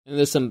And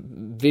there's some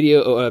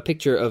video, a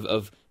picture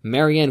of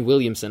Marianne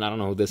Williamson, I don't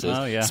know who this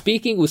is,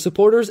 speaking with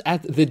supporters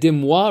at the Des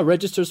Moines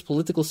Register's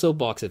political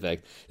soapbox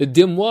event. The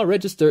Des Moines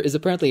Register is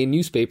apparently a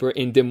newspaper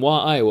in Des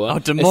Moines, Iowa. Oh,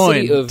 Des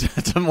Moines.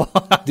 Des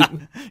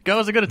Moines. That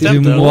was a good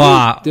attempt. Des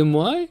Moines. Des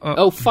Moines?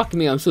 Oh, fuck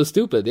me, I'm so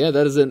stupid. Yeah,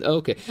 that isn't...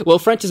 Okay. Well,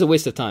 French is a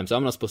waste of time, so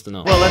I'm not supposed to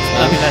know. Well, that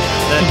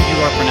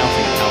you are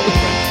pronouncing it how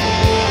French.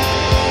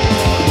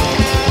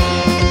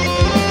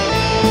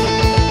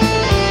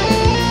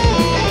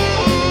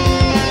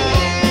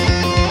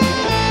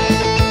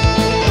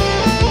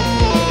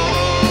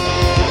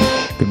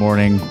 Good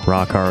morning,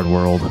 Rock Hard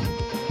World.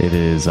 It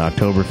is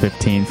October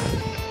 15th,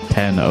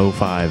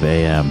 10:05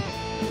 a.m.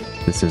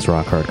 This is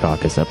Rock Hard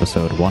Caucus,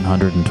 episode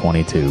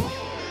 122.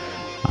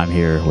 I'm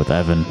here with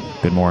Evan.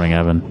 Good morning,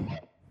 Evan. Good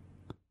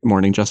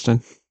morning,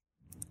 Justin.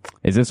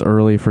 Is this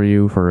early for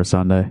you for a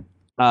Sunday?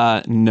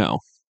 No.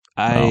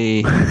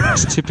 I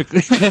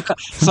typically...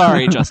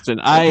 Sorry, Justin.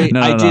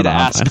 I did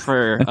ask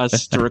for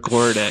us to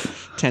record at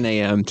 10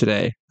 a.m.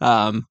 today.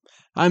 I'm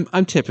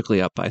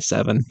typically up by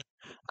 7.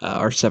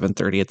 Or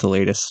 7:30 at the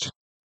latest.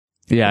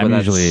 Yeah, I'm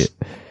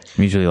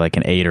usually like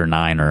an 8 or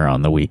 9er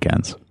on the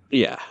weekends.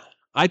 Yeah,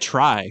 I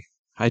try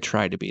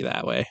to be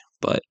that way,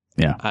 but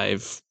yeah,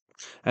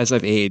 as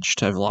I've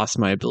aged, I've lost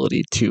my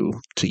ability to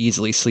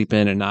easily sleep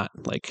in and not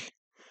like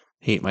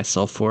hate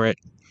myself for it.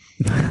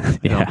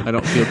 I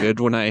don't feel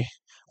good when I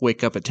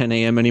wake up at 10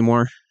 a.m.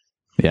 anymore.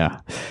 Yeah,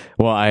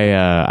 well,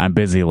 I'm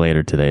busy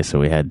later today, so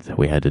we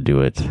had to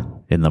do it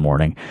in the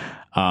morning.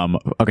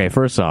 Okay,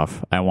 first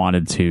off, I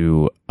wanted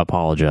to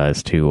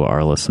apologize to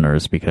our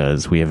listeners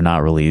because we have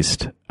not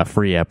released a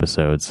free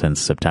episode since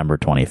September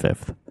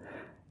 25th.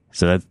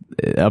 So that's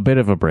a bit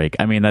of a break.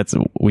 I mean,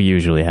 we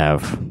usually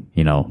have,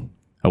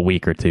 a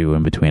week or two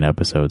in between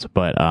episodes,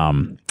 but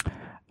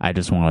I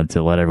just wanted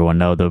to let everyone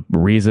know the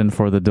reason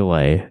for the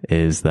delay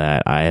is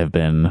that I have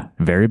been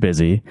very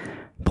busy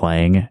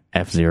playing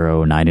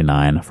F-Zero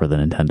 99 for the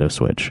Nintendo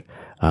Switch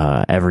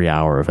every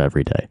hour of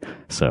every day.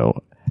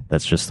 So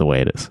that's just the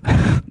way it is.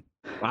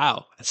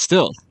 Wow.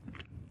 Still.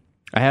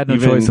 I had no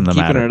choice in the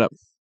matter. It up.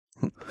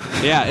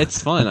 Yeah,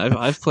 it's fun.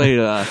 I've played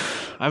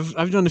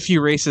I've done a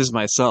few races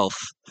myself,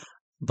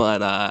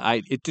 but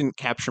it didn't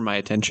capture my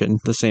attention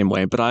the same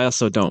way, but I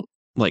also don't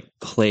like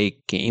play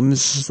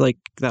games like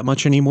that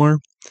much anymore.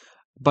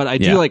 But I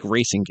do like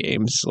racing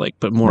games,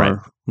 but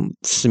more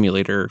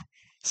simulator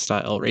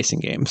style racing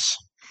games.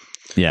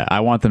 Yeah,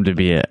 I want them to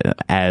be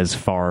as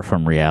far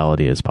from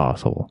reality as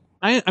possible.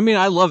 I mean,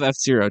 I love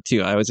F-Zero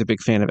too. I was a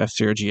big fan of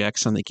F-Zero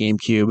GX on the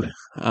GameCube.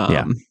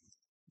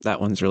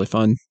 That one's really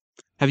fun.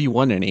 Have you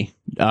won any?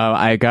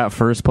 I got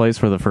first place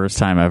for the first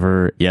time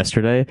ever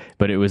yesterday,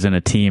 but it was in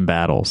a team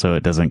battle, so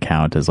it doesn't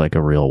count as like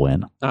a real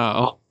win.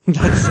 Oh,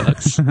 that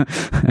sucks.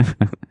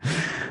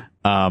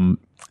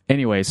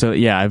 Anyway, so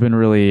yeah, I've been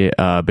really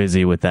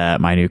busy with that,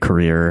 my new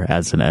career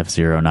as an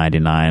F-Zero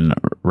 99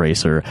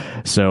 racer.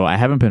 So I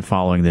haven't been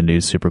following the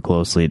news super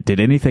closely. Did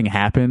anything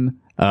happen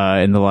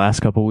in the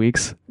last couple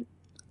weeks?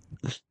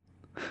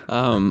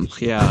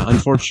 Yeah,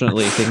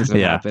 unfortunately things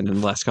have happened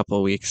in the last couple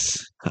of weeks.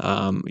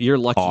 You're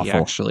lucky. Awful.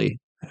 Actually.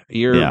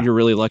 You're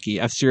really lucky.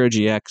 F-Zero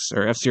GX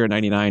or F-Zero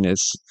 99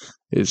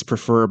 is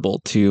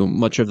preferable to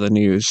much of the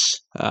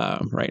news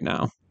right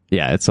now.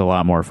 Yeah, it's a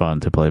lot more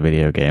fun to play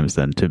video games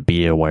than to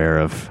be aware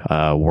of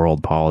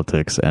world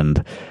politics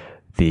and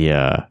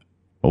the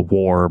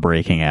war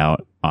breaking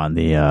out on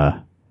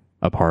the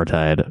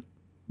apartheid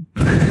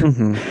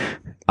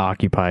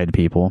occupied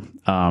people.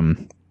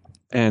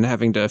 And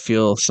having to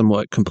feel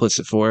somewhat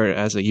complicit for it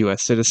as a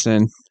U.S.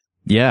 citizen.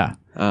 Yeah.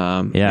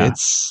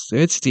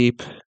 It's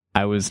deep.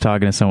 I was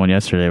talking to someone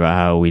yesterday about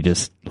how we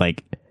just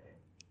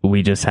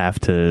have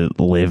to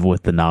live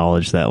with the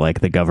knowledge that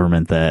the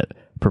government that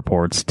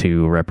purports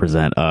to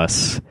represent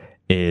us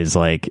is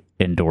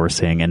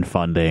endorsing and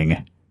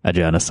funding a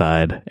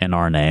genocide in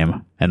our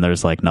name, and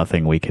there's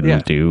nothing we can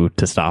do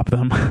to stop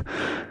them.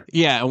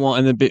 Yeah, well,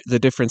 and the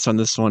difference on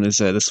this one is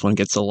that this one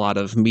gets a lot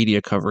of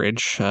media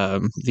coverage.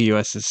 The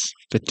U.S. has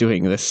been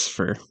doing this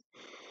for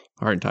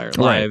our entire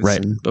lives.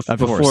 Right. And of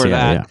before course,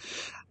 that,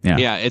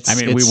 it's. I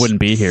mean, we wouldn't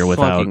be here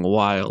without fucking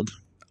wild,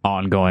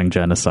 ongoing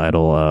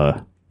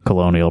genocidal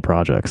colonial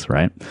projects,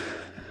 right?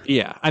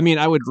 Yeah, I mean,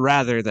 I would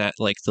rather that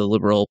the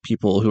liberal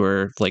people who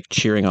are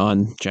cheering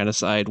on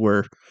genocide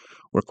were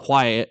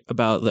quiet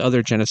about the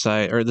other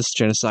genocide or this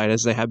genocide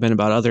as they have been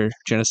about other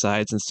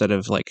genocides instead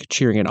of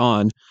cheering it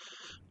on.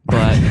 But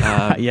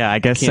I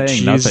guess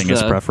saying nothing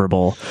is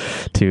preferable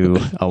to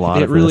a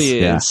lot of this. It really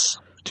is,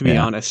 to be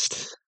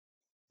honest.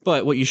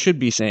 But what you should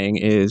be saying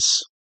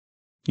is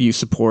you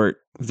support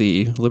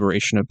the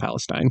liberation of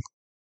Palestine.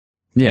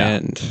 Yeah.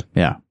 And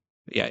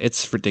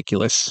it's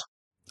ridiculous.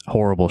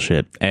 Horrible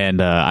shit.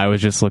 And I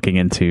was just looking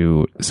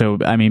into, so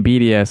I mean,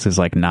 BDS is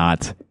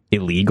not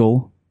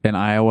illegal in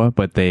Iowa,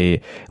 but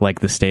they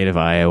the state of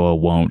Iowa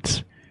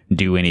won't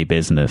do any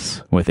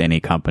business with any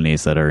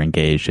companies that are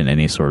engaged in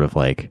any sort of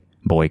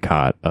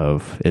boycott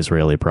of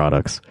Israeli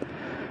products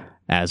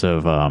as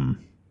of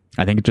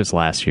I think just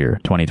last year,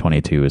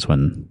 2022 is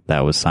when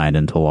that was signed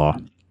into law.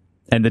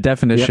 And the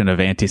definition of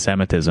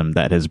anti-Semitism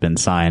that has been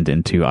signed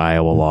into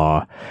Iowa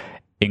law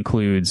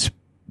includes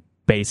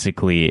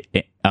basically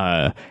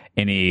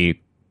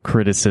any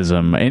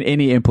criticism and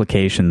any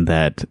implication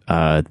that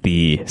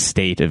the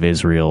state of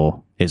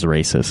Israel is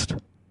racist.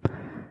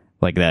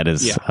 Like that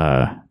is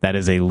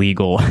a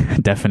legal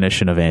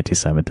definition of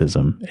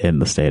anti-Semitism in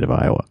the state of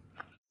Iowa.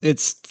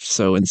 It's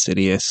so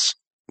insidious.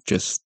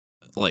 Just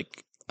like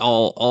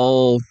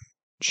all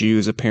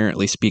Jews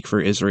apparently speak for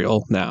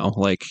Israel now.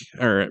 Like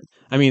a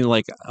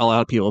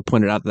lot of people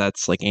pointed out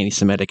that's like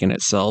anti-Semitic in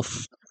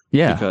itself.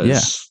 Yeah.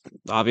 Because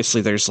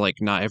obviously there's like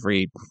not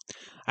every.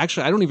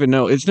 Actually, I don't even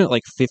know. Isn't it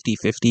like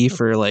 50-50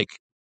 for like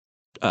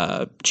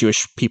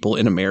Jewish people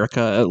in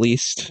America, at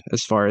least,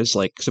 as far as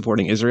like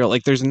supporting Israel?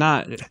 Like there's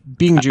not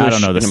being Jewish. I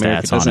don't know the in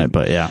America stats on it,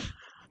 but yeah.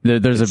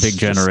 There's a big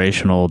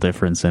generational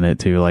difference in it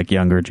too. Like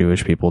younger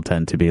Jewish people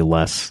tend to be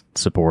less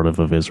supportive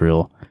of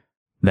Israel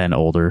than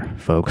older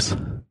folks.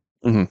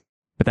 Mm-hmm.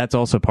 But that's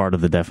also part of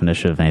the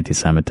definition of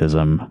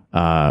anti-Semitism,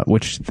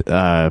 which,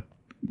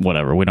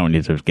 whatever, we don't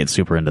need to get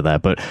super into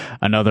that. But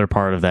another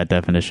part of that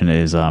definition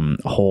is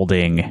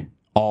holding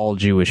all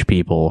Jewish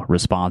people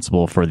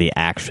responsible for the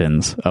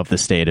actions of the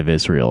state of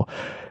Israel.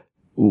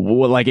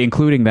 Like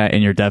including that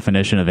in your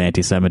definition of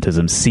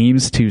anti-Semitism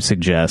seems to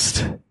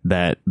suggest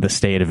that the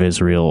state of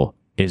Israel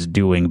is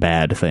doing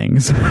bad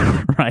things,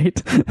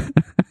 right?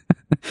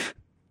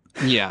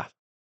 Yeah.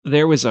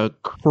 There was a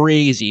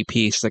crazy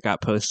piece that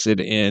got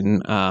posted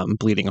in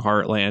Bleeding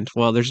Heartland.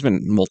 Well, there's been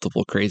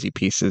multiple crazy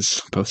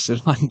pieces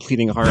posted on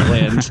Bleeding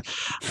Heartland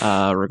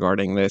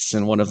regarding this,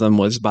 and one of them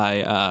was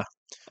by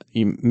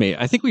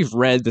I think we've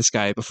read this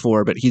guy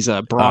before, but he's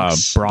a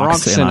Bronx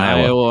in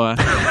Iowa.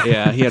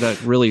 Yeah, he had a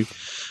really,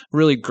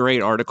 really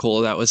great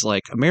article that was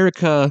like,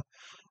 America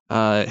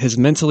is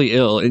mentally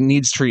ill. It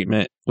needs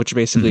treatment, which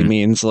basically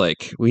means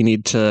like we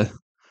need to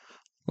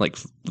like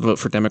vote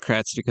for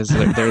Democrats because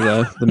they're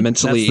the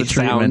mentally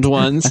sound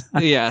ones.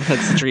 Yeah,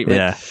 that's the treatment.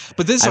 Yeah.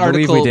 But this I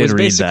article believe we did was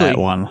basically read that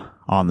one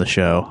on the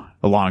show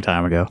a long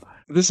time ago.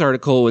 This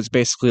article was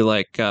basically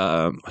like,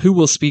 who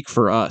will speak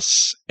for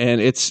us?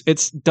 And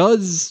it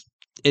does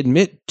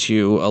admit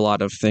to a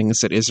lot of things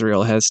that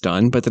Israel has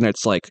done, but then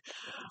it's like,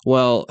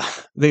 well,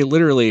 they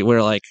literally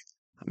were like,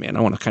 man,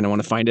 I want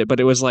to find it, but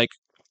it was like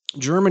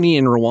Germany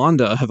and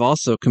Rwanda have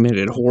also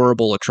committed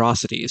horrible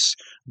atrocities,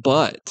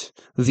 but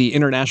the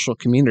international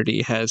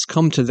community has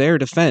come to their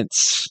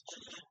defense.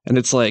 And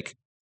it's like,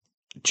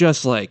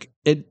 just like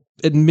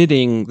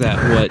admitting that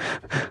what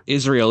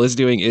Israel is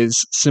doing is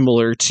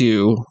similar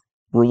to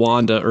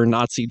Rwanda or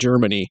Nazi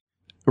Germany.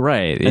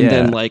 Right. And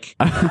then like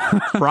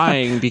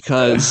crying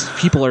because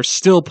people are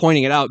still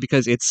pointing it out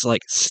because it's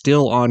like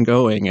still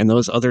ongoing. And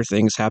those other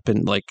things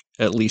happened like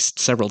at least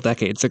several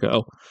decades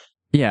ago.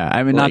 Yeah,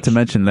 I mean, not to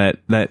mention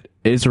that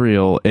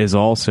Israel is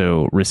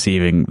also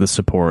receiving the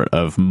support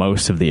of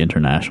most of the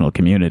international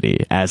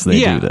community as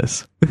they do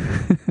this.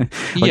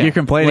 You're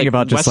complaining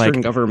about just Western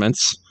like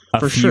governments,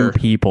 a few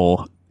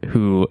people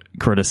who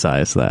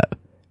criticize that,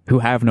 who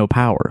have no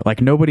power.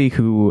 Like nobody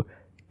who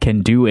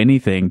can do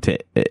anything to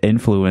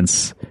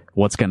influence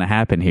what's going to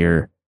happen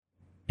here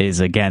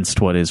is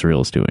against what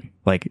Israel's doing.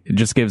 Like it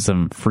just gives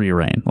them free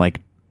reign.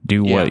 Like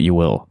do what you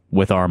will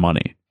with our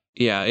money.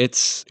 Yeah,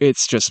 it's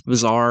just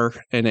bizarre,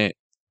 and it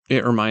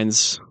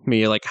reminds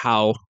me like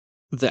how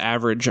the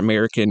average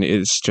American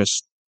is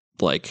just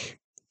like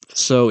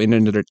so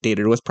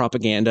inundated with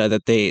propaganda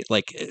that they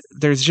like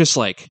there's just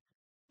like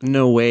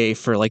no way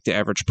for like the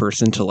average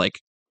person to like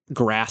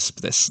grasp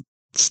this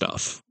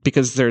stuff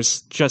because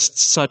there's just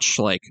such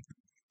like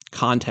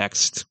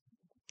context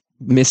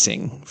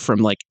missing from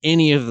like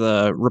any of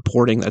the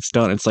reporting that's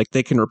done. It's like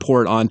they can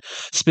report on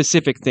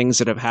specific things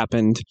that have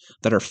happened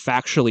that are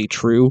factually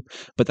true,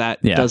 but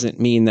that doesn't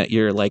mean that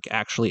you're like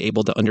actually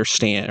able to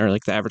understand, or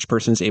like the average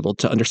person is able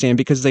to understand,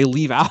 because they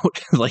leave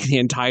out like the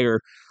entire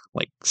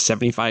like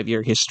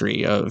 75-year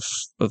history of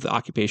the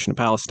occupation of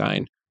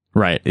Palestine.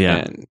 Right. Yeah.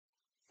 And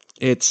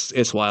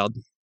it's wild.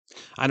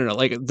 I don't know,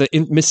 like the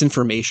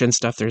misinformation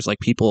stuff. There's like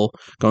people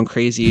going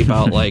crazy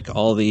about like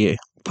all the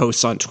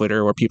posts on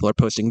Twitter where people are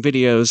posting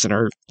videos and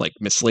are like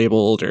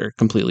mislabeled or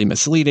completely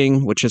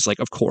misleading, which is like,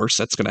 of course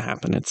that's going to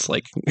happen. It's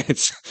like,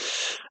 it's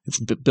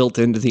built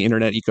into the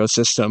internet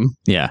ecosystem.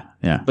 Yeah.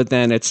 Yeah. But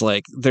then it's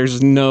like,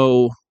 there's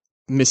no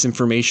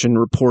misinformation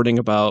reporting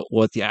about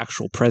what the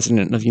actual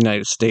president of the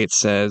United States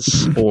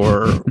says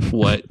or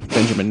what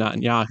Benjamin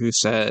Netanyahu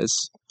says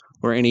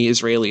or any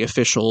Israeli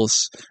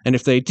officials. And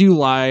if they do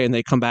lie and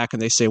they come back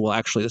and they say, well,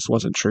 actually this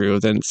wasn't true,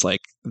 then it's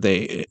like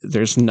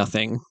there's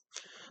nothing.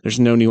 There's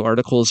no new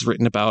articles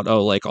written about,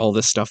 oh, like all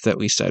this stuff that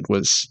we said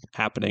was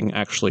happening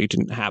actually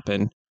didn't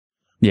happen.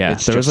 Yeah,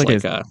 there was like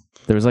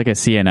a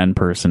CNN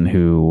person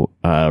who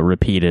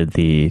repeated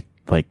the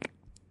like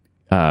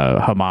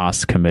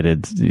Hamas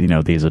committed,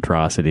 these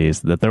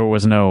atrocities that there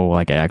was no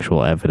like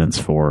actual evidence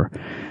for.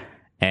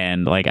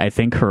 And like I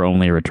think her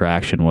only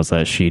retraction was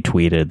that she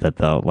tweeted that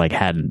the like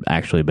hadn't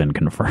actually been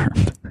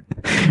confirmed.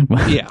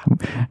 Yeah.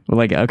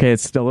 Like, okay,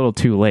 it's a little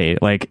too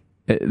late. Like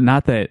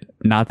not that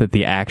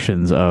the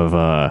actions of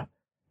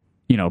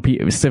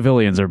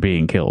civilians are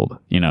being killed,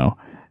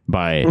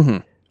 by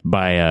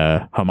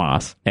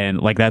Hamas, and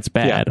like that's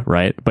bad,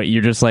 right? But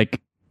you're just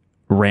like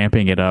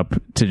ramping it up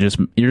to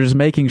you're just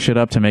making shit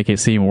up to make it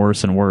seem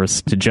worse and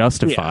worse to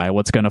justify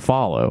what's going to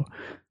follow.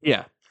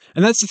 Yeah.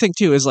 And that's the thing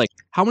too, is like,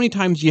 how many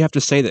times do you have to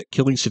say that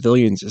killing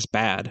civilians is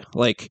bad?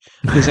 Like,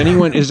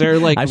 is there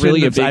like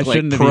really a big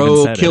like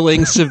pro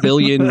killing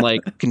civilian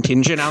like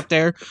contingent out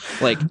there?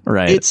 Like,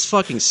 It's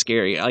fucking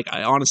scary. Like,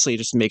 I honestly, it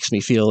just makes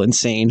me feel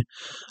insane.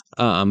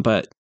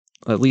 But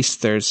at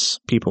least there's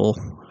people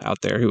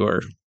out there who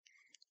are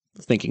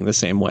thinking the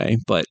same way,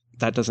 but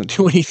that doesn't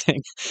do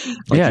anything.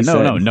 Like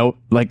no,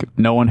 like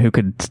no one who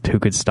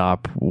could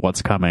stop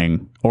what's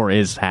coming or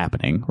is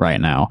happening right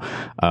now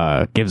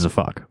gives a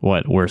fuck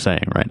what we're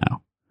saying right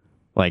now.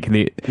 Like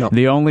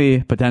the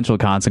only potential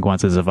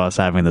consequences of us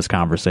having this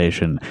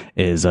conversation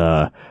is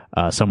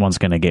someone's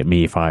gonna get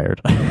me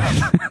fired.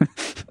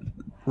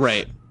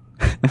 Right.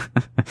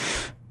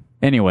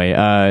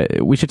 Anyway,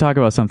 we should talk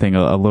about something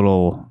a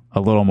little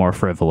more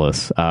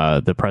frivolous,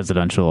 the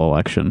presidential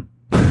election.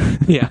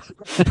 Yeah.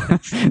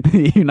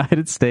 The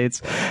United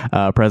States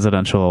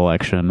presidential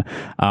election.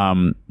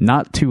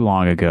 Not too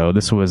long ago,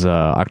 this was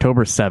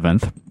October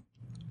 7th,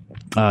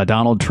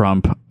 Donald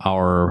Trump,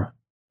 our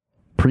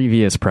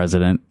previous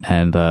president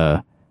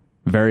and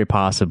very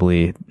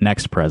possibly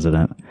next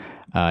president,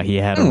 he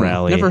had a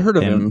rally. Never heard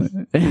of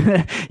him.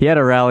 He had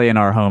a rally in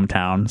our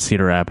hometown,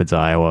 Cedar Rapids,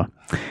 Iowa.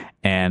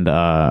 And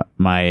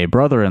my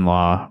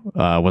brother-in-law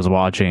was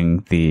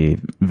watching the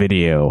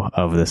video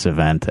of this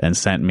event and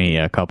sent me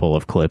a couple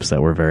of clips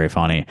that were very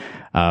funny.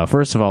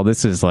 First of all,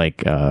 this is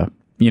like,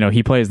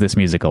 he plays this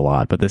music a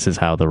lot, but this is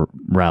how the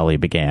rally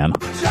began.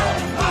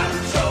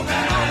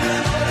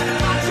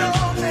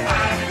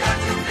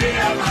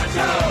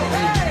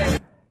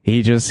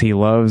 He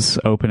loves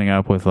opening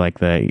up with like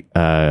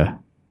the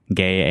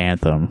gay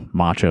anthem,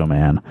 Macho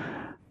Man.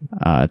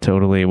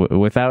 Totally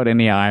without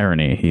any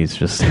irony. He's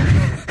just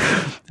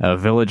a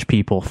Village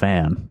People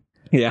fan.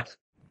 Yeah.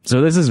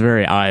 So this is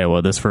very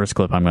Iowa, this first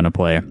clip I'm going to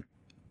play.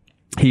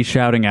 He's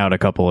shouting out a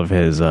couple of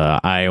his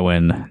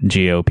Iowan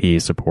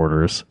GOP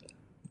supporters.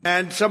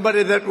 And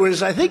somebody that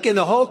was, I think in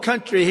the whole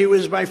country, he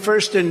was my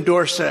first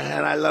endorser.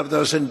 And I love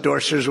those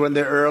endorsers when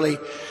they're early.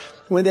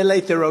 When they're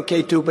late, they're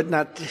okay too, but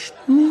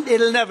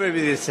it'll never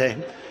be the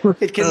same.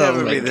 It can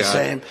never be the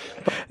same.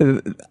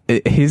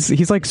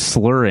 He's like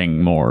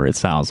slurring more, it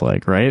sounds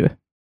like, right?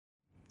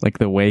 Like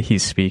the way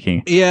he's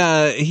speaking.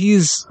 Yeah,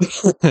 he's...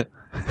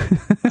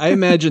 I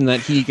imagine that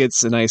he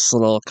gets a nice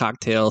little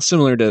cocktail,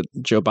 similar to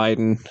Joe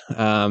Biden.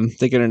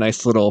 They get a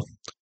nice little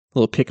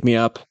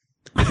pick-me-up.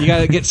 You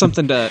gotta get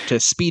something to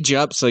speed you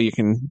up so you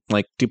can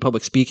like do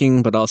public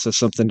speaking, but also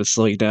something to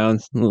slow you down.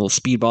 A little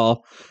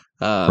speedball.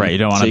 Right, you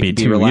don't want to be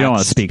too. You don't want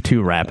to speak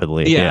too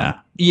rapidly.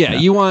 Yeah.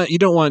 You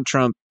don't want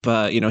Trump.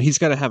 He's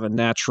got to have a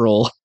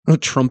natural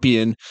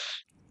Trumpian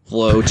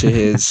flow to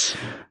his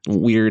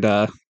weird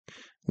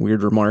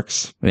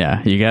remarks.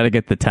 Yeah, you got to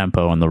get the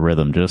tempo and the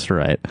rhythm just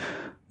right.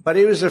 But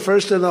he was the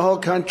first in the whole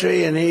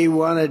country, and he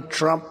wanted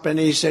Trump, and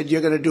he said,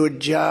 "You're going to do a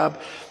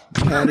job,"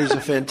 and he's a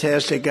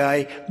fantastic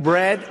guy.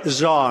 Brad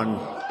Zahn.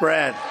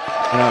 Brad.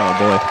 Oh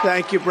boy.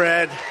 Thank you,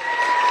 Brad.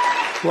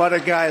 What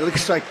a guy.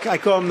 Looks like, I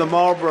call him the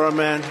Marlboro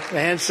Man, a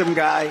handsome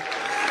guy.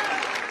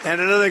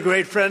 And another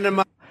great friend of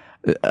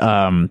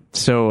mine.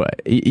 So,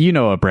 you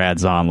know what Brad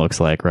Zahn looks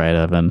like, right,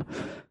 Evan?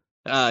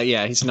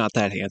 Yeah, he's not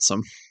that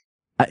handsome.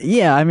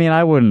 Yeah, I mean,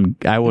 I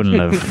wouldn't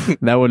have,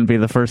 that wouldn't be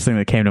the first thing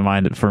that came to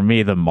mind for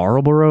me, the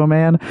Marlboro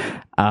Man.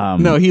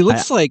 No, he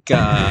looks like,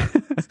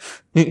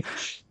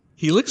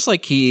 he looks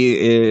like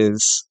he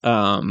is,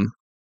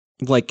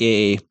 like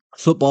a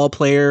football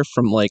player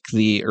from like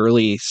the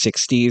early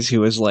 60s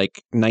who was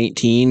like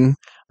 19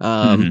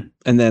 and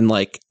then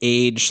like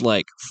aged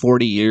like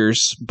 40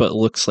 years but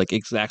looks like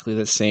exactly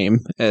the same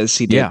as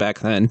he did back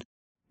then.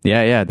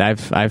 Yeah,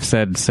 I've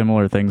said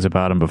similar things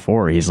about him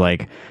before. He's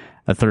like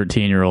a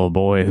 13-year-old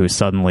boy who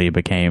suddenly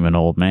became an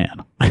old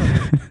man.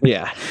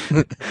 Yeah.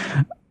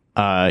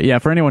 Yeah,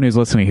 for anyone who's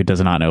listening who does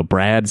not know,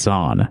 Brad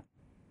Zahn,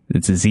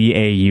 it's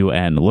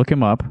Zaun. Look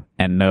him up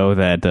and know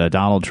that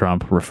Donald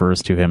Trump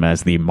refers to him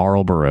as the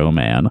Marlboro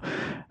Man,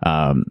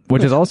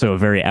 which is also a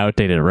very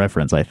outdated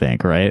reference, I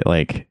think, right?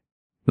 Like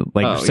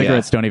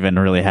cigarettes don't even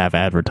really have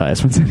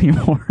advertisements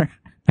anymore.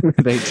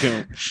 They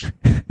don't.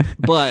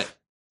 But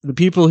the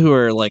people who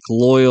are like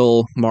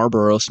loyal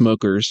Marlboro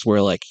smokers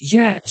were like,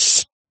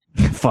 yes,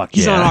 fuck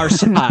he's on our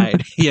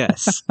side.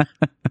 Yes.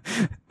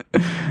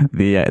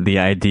 The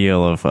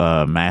ideal of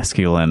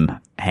masculine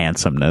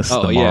handsomeness,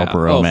 the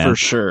Marlboro Man. For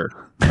sure.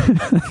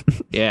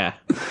 Yeah.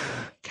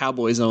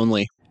 Cowboys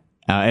only.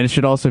 And it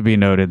should also be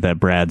noted that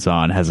Brad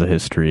Zahn has a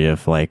history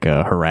of like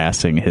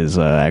harassing his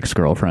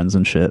ex-girlfriends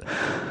and shit.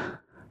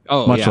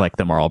 Oh, much like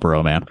the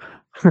Marlboro Man.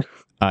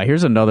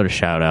 Here's another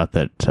shout out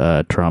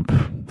that Trump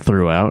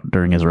threw out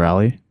during his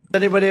rally.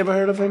 Anybody ever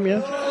heard of him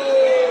yet?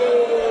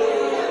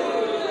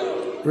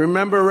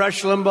 Remember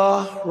Rush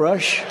Limbaugh?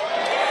 Rush?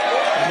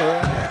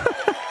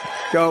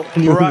 Go,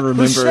 Barack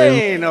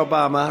Hussein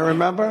Obama,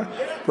 remember?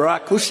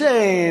 Barack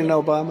Hussein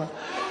Obama.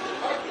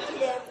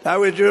 I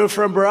withdrew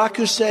from Barack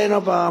Hussein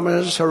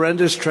Obama's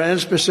horrendous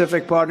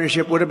Trans-Pacific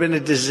Partnership. Would have been a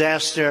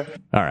disaster.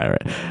 All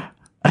right.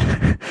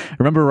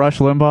 Remember Rush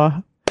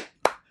Limbaugh?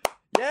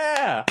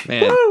 Yeah,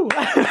 man.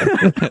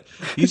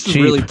 He's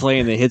really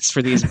playing the hits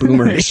for these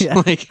boomers.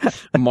 Like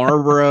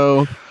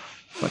Marlboro,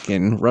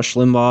 fucking Rush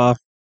Limbaugh.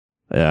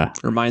 Yeah,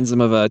 reminds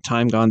them of a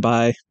time gone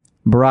by.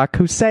 Barack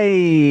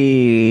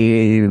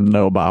Hussein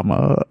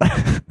Obama.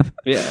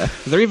 Yeah,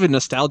 they're even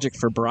nostalgic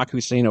for Barack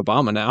Hussein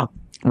Obama now.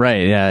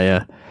 Right?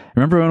 Yeah.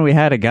 Remember when we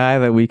had a guy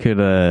that we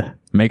could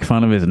make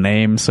fun of his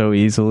name so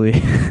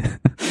easily?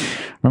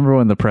 Remember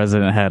when the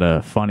president had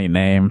a funny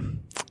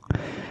name? All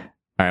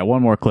right,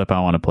 one more clip I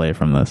want to play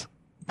from this.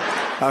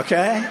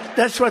 Okay?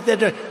 That's what they're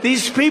doing.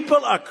 These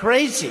people are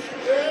crazy.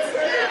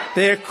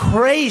 They're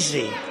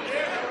crazy.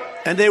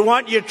 And they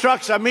want your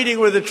trucks. I'm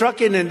meeting with the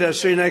trucking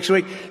industry next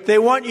week. They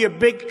want your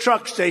big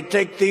trucks. They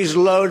take these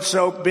loads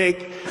so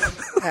big.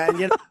 And,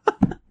 you know.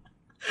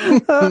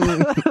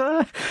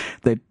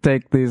 They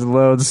take these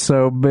loads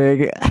so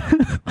big.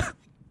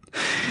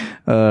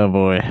 Oh,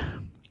 boy.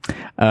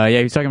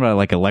 Yeah, he's talking about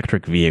like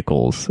electric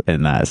vehicles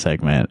in that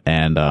segment.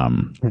 And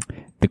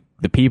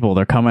the people,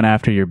 they're coming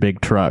after your big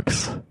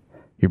trucks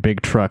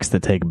that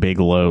take big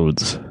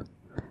loads.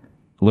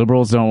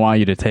 Liberals don't want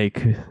you to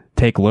take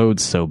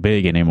loads so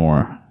big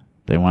anymore.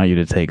 They want you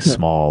to take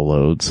small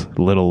loads,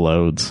 little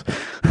loads.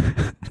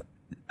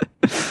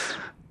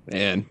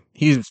 Man,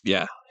 he's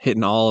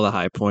hitting all the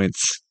high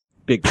points.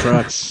 Big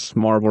trucks,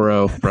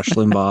 Marlboro, Rush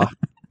Limbaugh.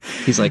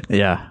 He's like,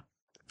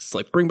 it's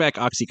like bring back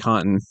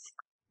OxyContin.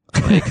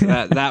 Like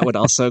that would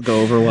also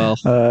go over well.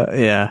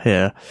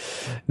 Yeah.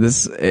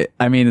 This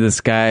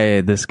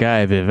guy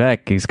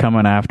Vivek, he's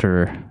coming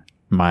after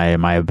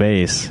my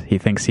base. He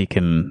thinks he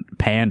can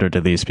pander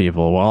to these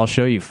people. Well, I'll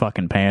show you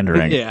fucking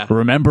pandering. Yeah,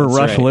 remember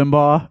Rush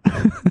Limbaugh?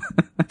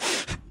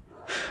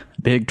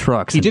 Big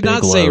trucks. He did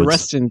not say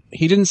loads.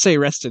 He didn't say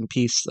rest in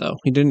peace, though.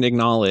 He didn't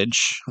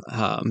acknowledge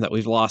that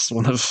we've lost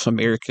one of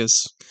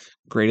America's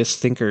greatest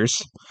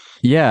thinkers.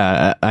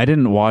 Yeah, I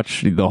didn't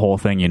watch the whole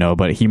thing,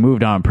 but he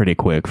moved on pretty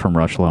quick from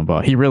Rush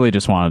Limbaugh. He really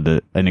just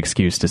wanted an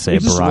excuse to say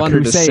Barack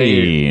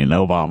Hussein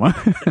Obama.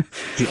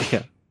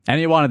 Yeah. And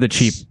he wanted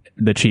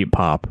the cheap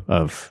pop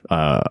of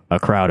a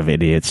crowd of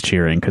idiots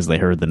cheering because they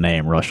heard the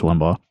name Rush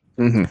Limbaugh.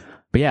 Mm-hmm.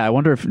 But yeah, I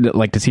wonder if,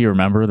 does he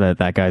remember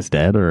that guy's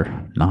dead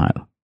or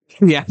not?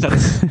 Yeah,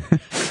 that's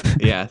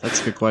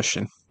a good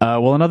question.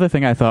 Well, another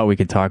thing I thought we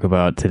could talk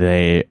about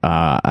today,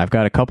 I've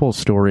got a couple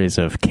stories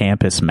of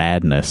campus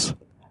madness.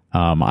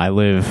 I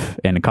live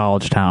in a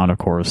college town, of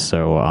course,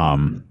 so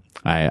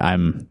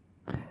I'm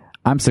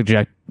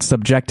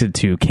subjected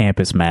to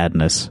campus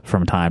madness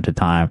from time to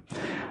time.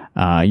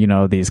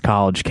 These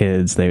college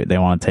kids, they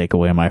want to take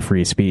away my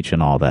free speech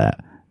and all that,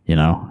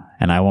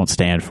 and I won't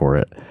stand for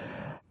it.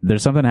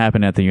 There's something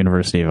happening at the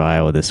University of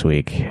Iowa this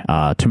week,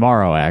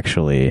 tomorrow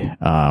actually,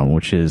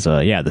 which is, the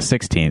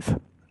 16th.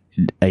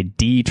 A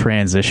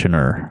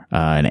detransitioner,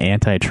 an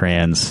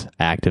anti-trans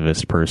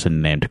activist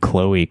person named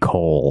Chloe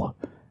Cole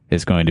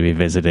is going to be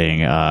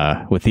visiting,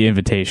 with the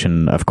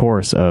invitation, of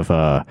course, of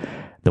the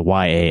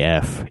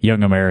YAF,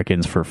 Young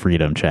Americans for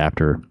Freedom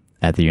chapter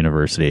at the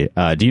university.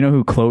 Do you know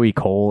who Chloe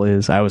Cole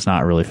is? I was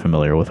not really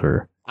familiar with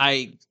her.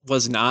 I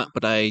was not,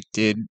 but I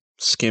did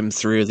skim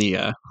through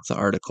the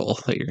article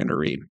that you're going to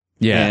read.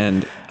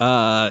 Yeah.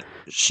 And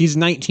she's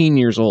 19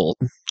 years old,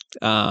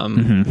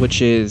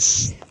 which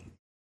is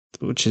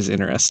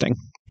interesting.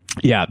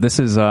 Yeah, this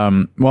is,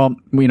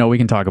 we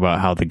can talk about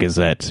how the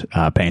Gazette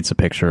paints a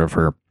picture of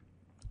her.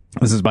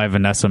 This is by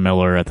Vanessa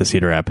Miller at the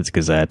Cedar Rapids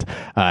Gazette.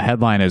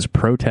 Headline is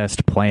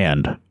Protest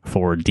Planned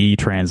for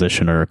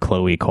Detransitioner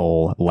Chloe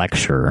Cole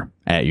Lecture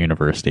at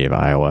University of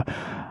Iowa.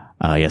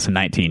 Yes, a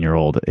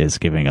 19-year-old is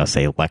giving us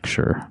a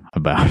lecture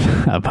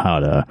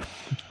about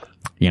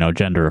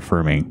gender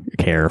affirming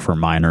care for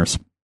minors.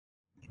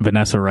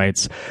 Vanessa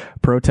writes,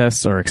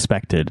 protests are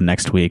expected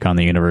next week on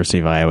the University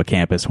of Iowa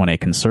campus when a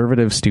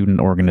conservative student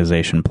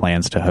organization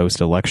plans to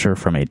host a lecture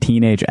from a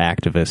teenage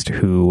activist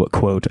who,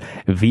 quote,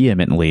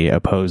 vehemently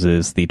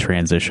opposes the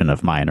transition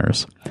of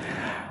minors.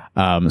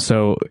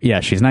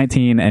 She's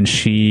 19 and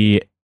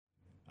she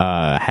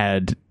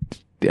had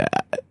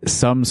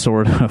some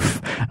sort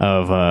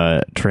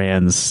of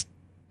trans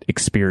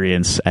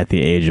experience at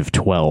the age of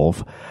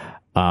 12.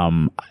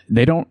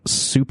 They don't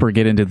super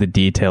get into the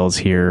details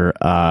here.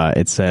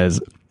 It says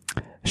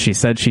she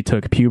said she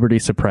took puberty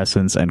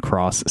suppressants and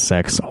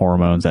cross-sex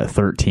hormones at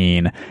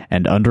 13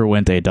 and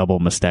underwent a double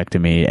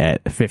mastectomy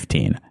at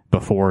 15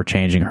 before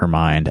changing her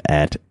mind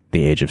at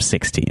the age of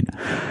 16.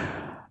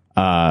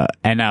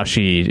 And now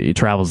she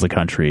travels the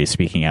country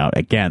speaking out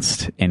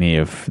against any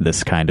of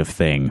this kind of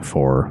thing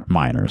for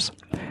minors.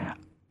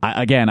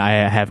 I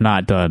have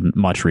not done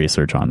much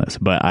research on this,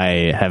 but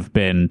I have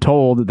been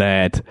told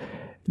that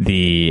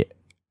the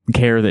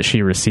care that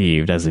she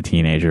received as a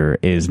teenager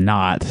is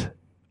not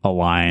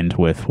aligned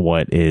with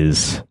what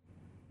is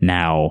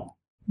now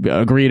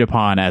agreed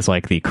upon as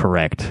like the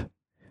correct,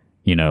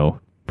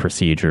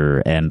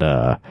 procedure and,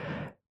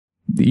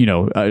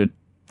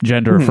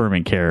 gender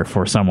affirming care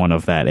for someone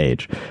of that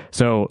age.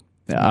 So,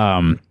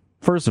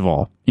 first of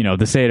all,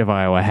 the state of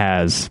Iowa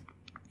has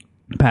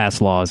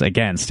passed laws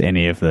against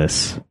any of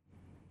this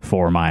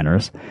for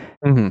minors.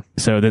 Mm-hmm.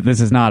 So that this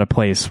is not a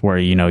place where,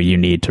 you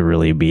need to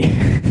really be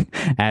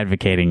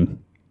advocating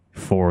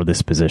for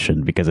this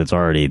position because it's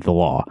already the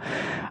law.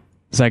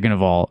 Second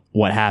of all,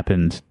 what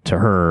happened to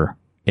her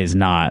is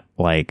not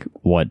like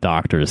what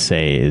doctors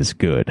say is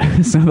good.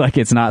 So like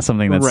it's not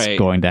something that's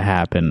going to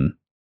happen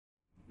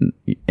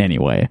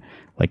anyway.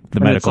 Like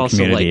the medical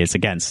community is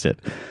against it.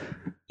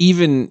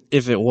 Even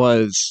if it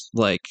was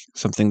like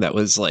something that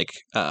was like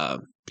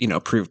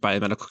approved by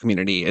the medical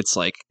community, it's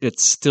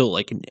still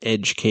like an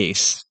edge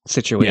case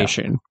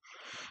situation.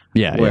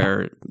 Yeah.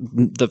 Where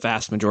the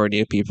vast majority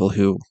of people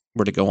who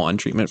were to go on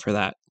treatment for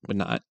that would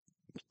not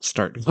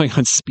start going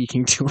on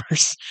speaking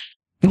tours.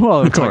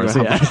 Well, of course,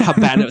 how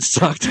bad it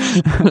sucked.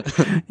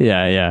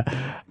 Yeah.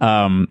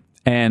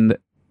 And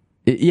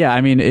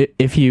I mean,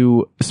 if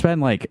you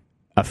spend like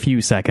a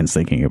few seconds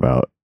thinking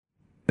about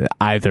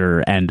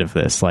either end of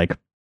this, like,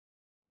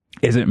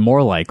 is it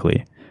more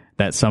likely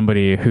that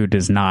somebody who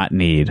does not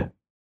need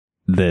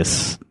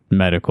this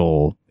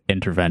medical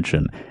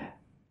intervention,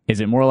 is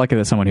it more likely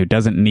that someone who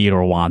doesn't need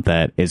or want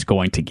that is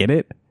going to get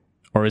it?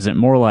 Or is it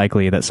more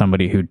likely that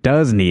somebody who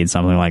does need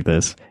something like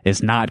this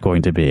is not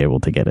going to be able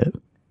to get it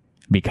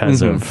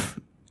because of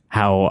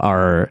how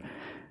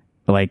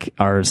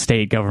our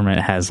state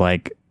government has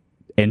like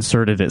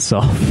inserted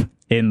itself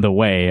in the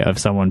way of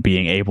someone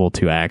being able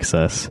to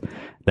access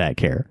that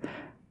care?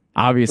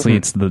 Obviously,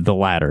 it's the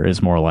latter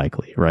is more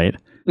likely, right?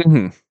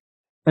 Mm-hmm.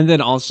 And then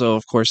also,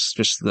 of course,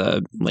 just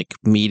the like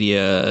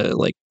media,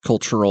 like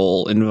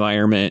cultural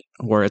environment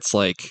where it's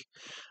like,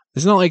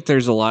 it's not like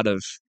there's a lot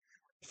of,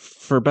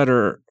 for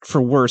better,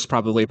 for worse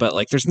probably, but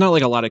like there's not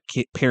like a lot of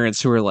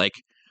parents who are like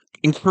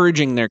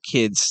encouraging their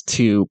kids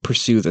to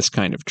pursue this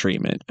kind of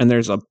treatment. And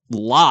there's a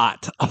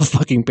lot of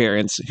fucking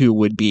parents who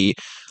would be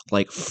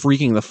like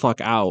freaking the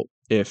fuck out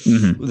if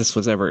this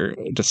was ever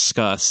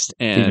discussed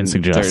and even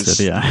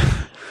suggested,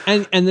 yeah.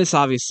 And this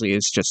obviously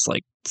is just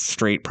like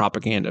straight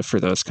propaganda for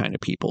those kind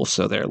of people.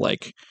 So they're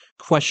like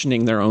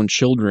questioning their own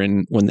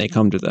children when they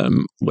come to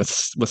them with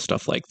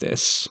stuff like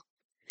this.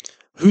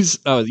 Who's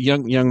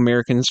Young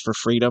Americans for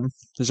Freedom?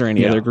 Is there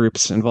any other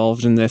groups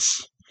involved in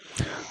this?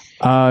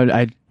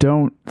 I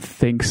don't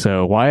think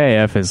so.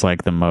 YAF is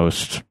like the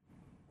most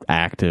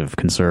active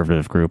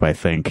conservative group, I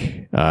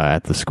think,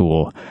 at the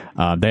school.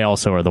 They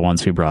also are the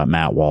ones who brought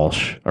Matt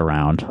Walsh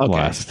around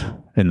last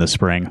in the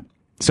spring.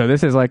 So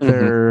this is like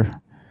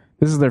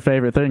this is their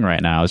favorite thing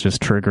right now, is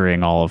just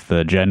triggering all of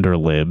the gender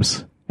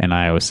libs in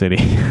Iowa City.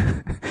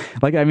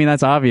 Like, I mean,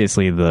 that's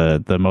obviously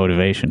the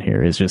motivation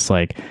here, is just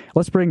like,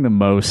 let's bring the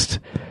most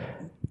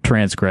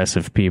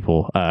transgressive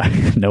people,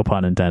 no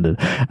pun intended,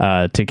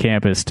 to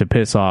campus to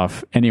piss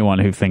off anyone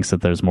who thinks that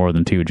there's more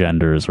than two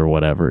genders or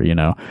whatever,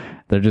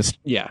 They're just,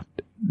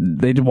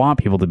 they want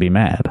people to be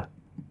mad.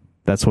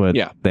 That's what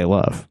they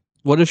love.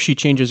 What if she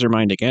changes her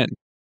mind again?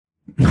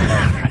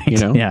 Right.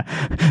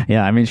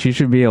 Yeah. I mean, she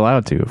should be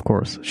allowed to, of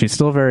course. She's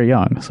still very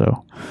young,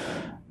 so,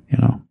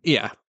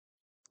 Yeah.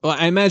 Well,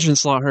 I imagine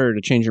it's a lot harder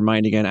to change your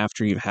mind again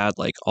after you've had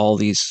like all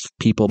these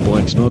people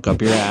blowing smoke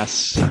up your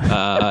ass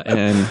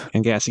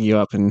and gassing you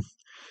up and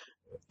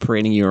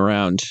parading you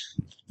around.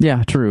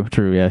 Yeah, true.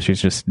 Yeah,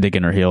 she's just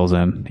digging her heels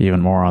in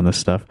even more on this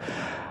stuff.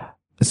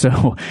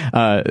 So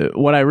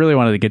what I really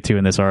wanted to get to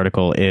in this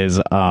article is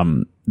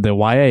the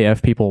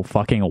YAF people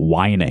fucking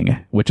whining,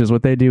 which is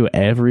what they do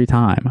every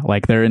time.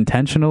 Like, they're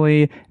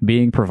intentionally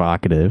being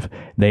provocative.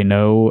 They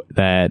know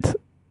that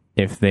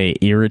if they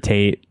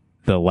irritate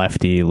the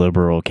lefty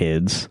liberal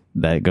kids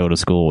that go to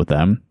school with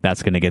them,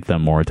 that's going to get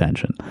them more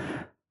attention.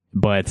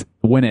 But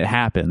when it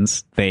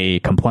happens, they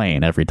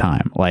complain every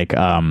time. Like,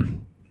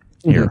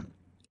 here.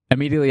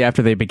 Immediately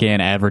after they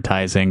began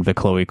advertising the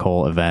Chloe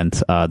Cole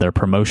event, their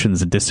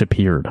promotions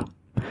disappeared,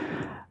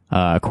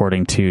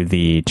 according to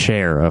the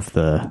chair of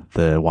the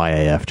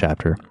YAF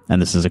chapter.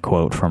 And this is a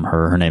quote from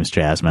her. Her name's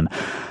Jasmine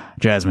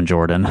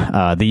Jordan.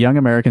 The Young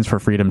Americans for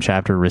Freedom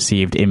chapter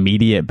received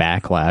immediate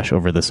backlash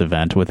over this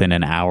event within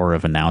an hour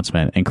of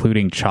announcement,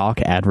 including chalk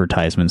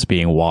advertisements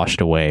being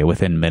washed away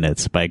within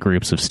minutes by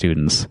groups of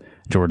students,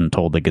 Jordan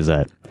told the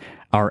Gazette.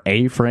 Our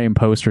A-frame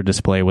poster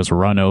display was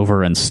run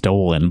over and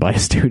stolen by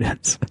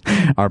students.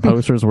 Our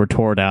posters were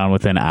tore down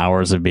within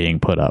hours of being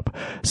put up.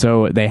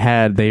 So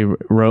they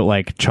wrote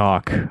like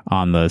chalk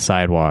on the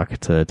sidewalk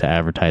to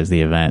advertise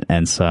the event,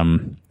 and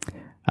some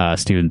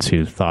students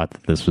who thought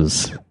that this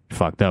was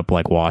fucked up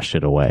like washed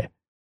it away.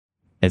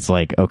 It's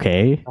like,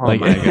 okay, oh my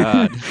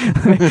god,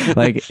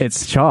 like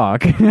it's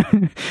chalk.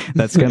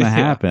 That's gonna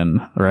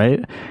happen,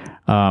 right?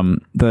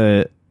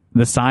 The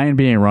sign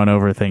being run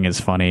over thing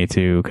is funny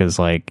too, because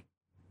like,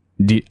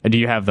 do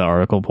you have the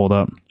article pulled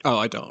up? Oh,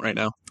 I don't right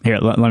now. Here,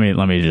 let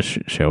me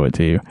just show it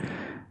to you.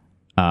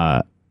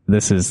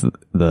 This is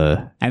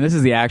the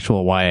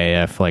actual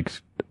YAF like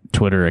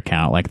Twitter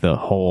account, like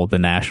the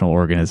national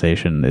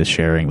organization is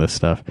sharing this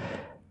stuff.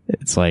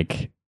 It's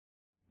like,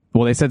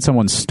 Well, they said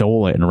someone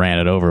stole it and ran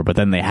it over, but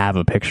then they have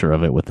a picture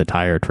of it with the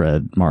tire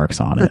tread marks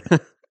on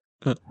it.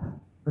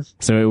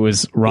 So it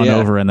was run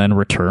over and then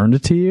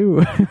returned to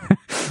you?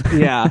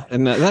 Yeah,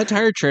 and that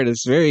tire tread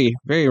is very,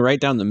 very right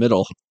down the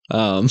middle.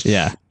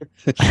 Yeah.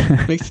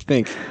 Makes you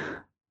think.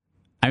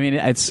 I mean,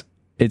 it's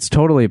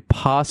totally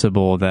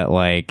possible that,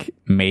 like,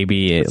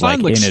 maybe it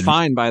sign looks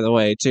fine, by the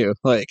way, too.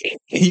 Like,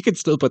 you could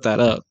still put that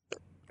up.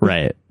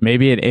 Right.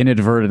 Maybe it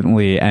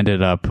inadvertently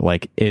ended up,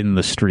 like, in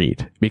the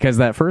street. Because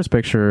that first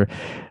picture,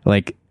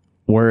 like,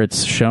 where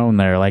it's shown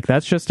there, like,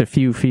 that's just a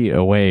few feet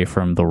away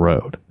from the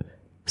road.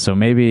 So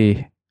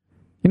maybe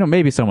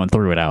someone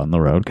threw it out in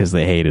the road because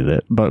they hated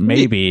it. But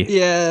maybe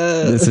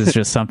this is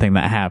just something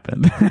that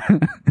happened.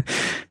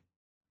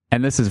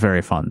 And this is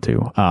very fun,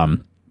 too.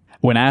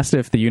 When asked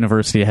if the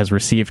university has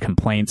received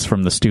complaints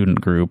from the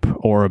student group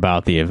or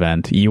about the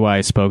event,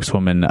 UI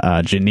spokeswoman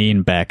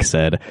Janine Beck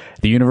said,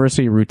 "The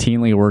university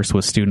routinely works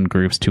with student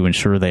groups to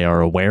ensure they are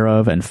aware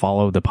of and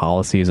follow the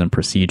policies and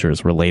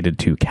procedures related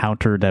to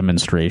counter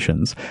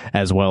demonstrations,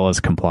 as well as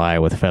comply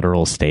with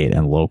federal, state,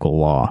 and local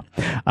law."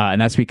 And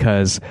that's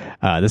because,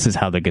 this is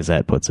how the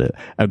Gazette puts it,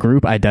 a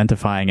group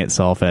identifying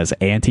itself as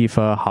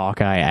Antifa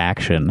Hawkeye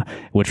Action,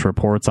 which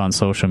reports on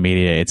social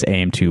media its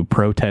aim to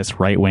protest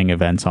right-wing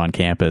events on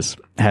campus,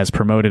 has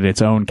promoted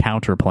its own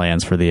counter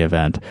plans for the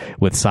event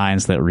with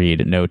signs that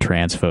read "No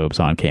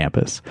transphobes on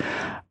campus."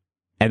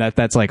 And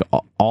that's like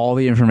all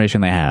the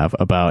information they have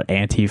about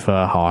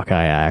Antifa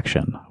Hawkeye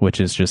Action,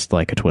 which is just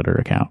like a Twitter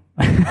account.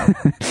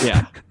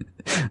 Yeah.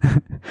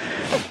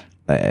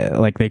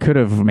 Like, they could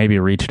have maybe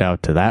reached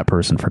out to that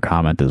person for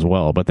comment as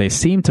well, but they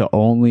seem to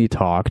only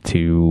talk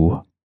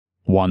to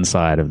one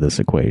side of this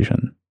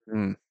equation.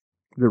 The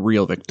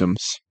real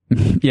victims.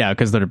 Yeah,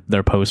 because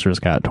their posters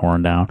got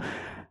torn down.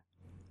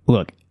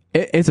 Look,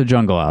 it's a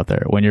jungle out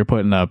there when you're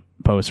putting up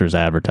posters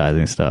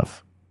advertising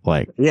stuff.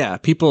 Like, yeah,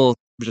 people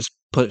just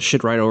put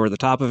shit right over the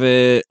top of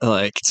it.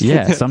 Like,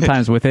 yeah,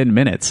 sometimes within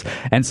minutes,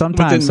 and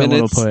sometimes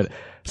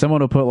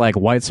someone will put like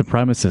white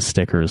supremacist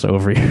stickers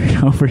over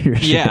your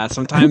shit. Yeah,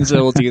 sometimes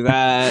they'll do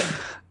that.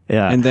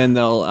 Yeah. And then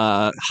they'll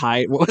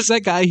hide. What was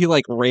that guy who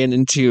like ran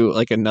into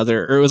like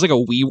another, or it was like a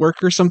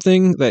WeWork or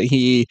something that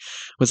he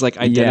was like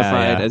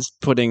identified as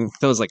putting,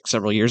 that was like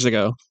several years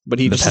ago, but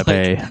he just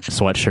Pepe like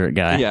sweatshirt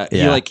guy. Yeah,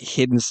 he like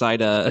hid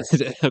inside a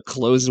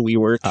closed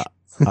WeWork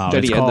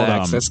that he had the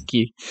access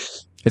key.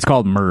 It's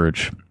called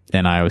Merge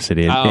in Iowa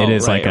City. It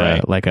is like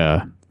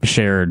a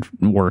shared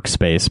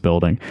workspace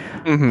building.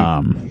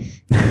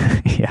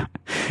 Mm-hmm. Yeah,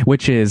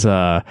 which is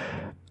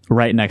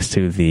right next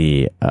to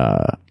the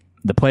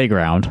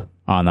playground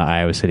on the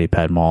Iowa City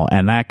Ped Mall,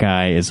 and that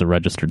guy is a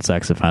registered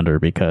sex offender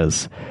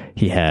because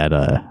he had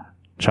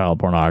child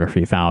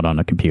pornography found on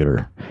a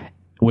computer,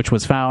 which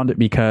was found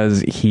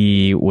because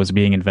he was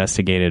being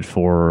investigated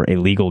for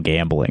illegal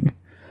gambling.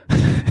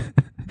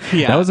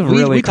 Yeah, that was a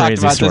really we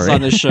crazy talked about story. This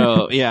on the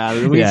show.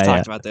 Yeah, we've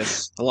talked about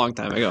this a long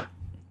time ago.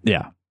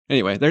 Yeah.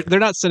 Anyway, they're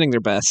not sending their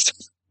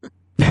best.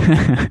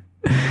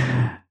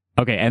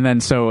 Okay, and then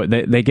so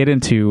they get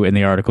into, in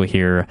the article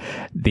here,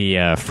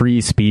 the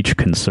free speech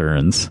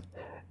concerns,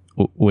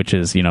 which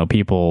is,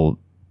 people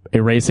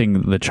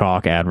erasing the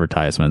chalk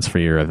advertisements for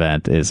your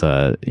event is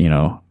an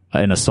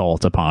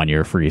assault upon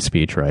your free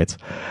speech rights.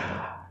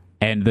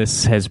 And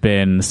this has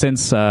been,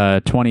 since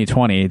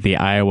 2020, the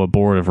Iowa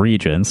Board of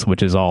Regents,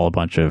 which is all a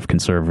bunch of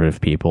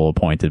conservative people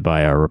appointed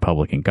by our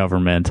Republican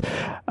government,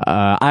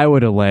 I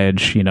would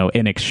allege,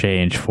 in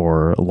exchange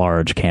for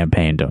large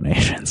campaign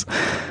donations.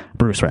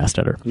 Bruce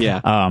Rastetter.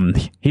 Yeah.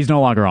 He's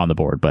no longer on the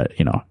board, but,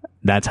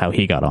 that's how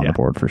he got on the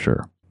board for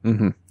sure.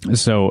 Mm-hmm.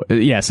 So,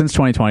 since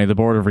 2020, the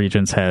Board of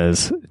Regents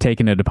has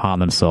taken it upon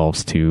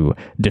themselves to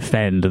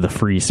defend the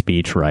free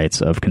speech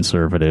rights of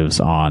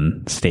conservatives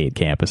on state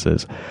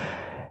campuses.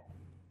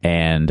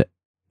 And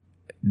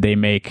they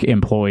make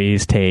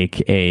employees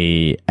take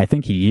a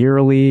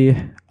yearly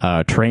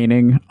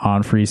training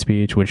on free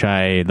speech, which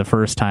the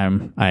first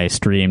time I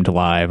streamed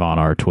live on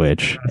our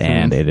Twitch,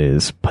 and it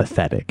is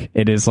pathetic.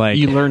 It is like,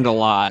 you learned a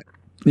lot.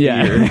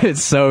 Yeah,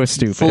 it's so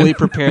stupid. Fully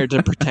prepared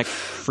to protect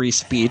free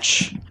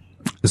speech.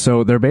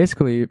 So they're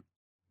basically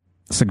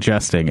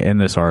suggesting in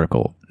this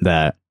article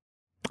that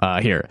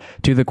here,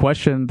 to the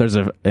question, there's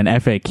an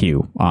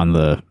FAQ on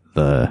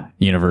the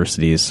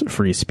university's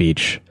free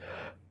speech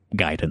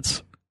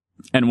guidance.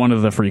 And one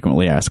of the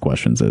frequently asked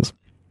questions is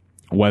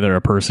whether a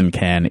person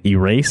can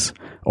erase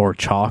or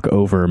chalk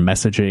over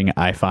messaging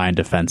I find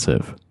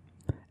offensive.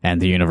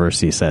 And the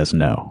university says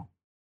no.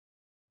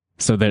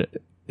 So that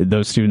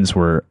those students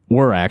were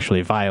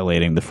actually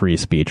violating the free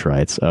speech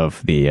rights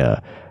of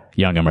the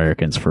Young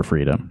Americans for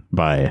Freedom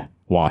by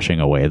washing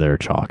away their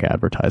chalk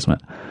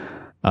advertisement.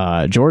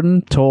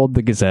 Jordan told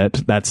the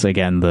Gazette, that's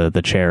again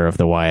the chair of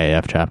the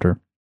YAF chapter,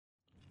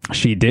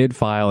 she did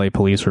file a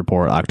police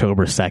report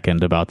October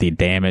 2nd about the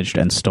damaged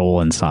and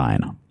stolen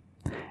sign.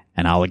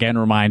 And I'll again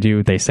remind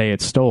you, they say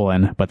it's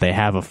stolen, but they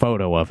have a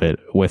photo of it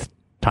with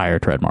tire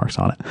tread marks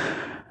on it.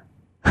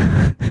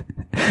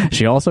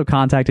 She also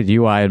contacted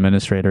UI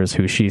administrators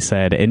who she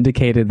said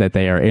indicated that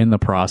they are in the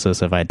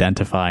process of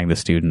identifying the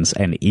students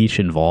and each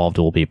involved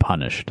will be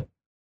punished.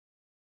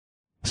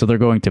 So they're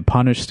going to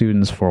punish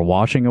students for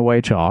washing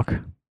away chalk,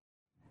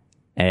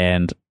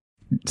 and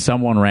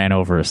someone ran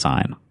over a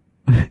sign.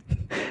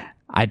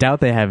 I doubt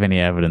they have any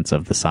evidence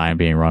of the sign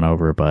being run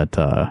over, but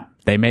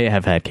they may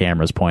have had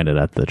cameras pointed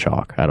at the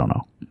chalk. I don't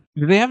know.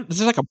 Is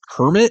there like a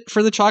permit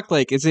for the chalk?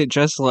 Like, is it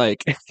just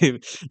like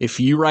if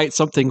you write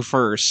something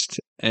first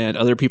and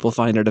other people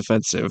find it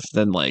offensive,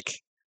 then like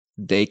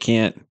they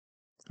can't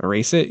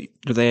erase it?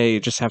 Do they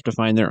just have to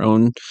find their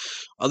own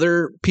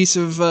other piece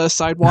of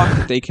sidewalk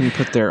that they can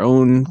put their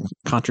own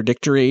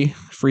contradictory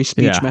free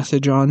speech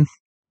message on?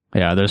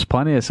 Yeah, there's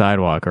plenty of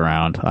sidewalk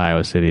around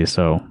Iowa City,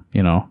 so,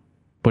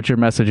 put your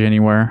message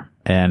anywhere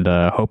and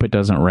hope it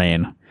doesn't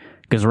rain,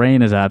 because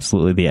rain is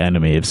absolutely the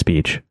enemy of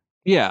speech.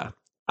 Yeah.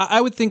 I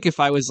would think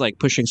if I was like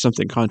pushing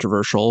something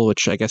controversial,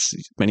 which I guess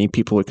many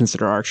people would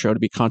consider our show to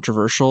be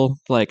controversial,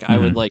 like I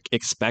would like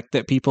expect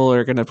that people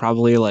are going to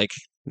probably like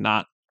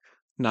not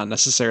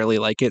necessarily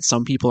like it.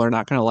 Some people are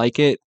not going to like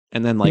it,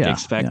 and then like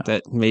expect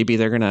that maybe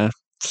they're going to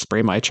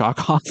spray my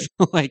chalk off.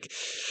 Like,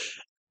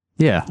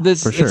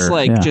 this for sure. It's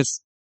like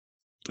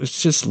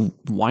it's just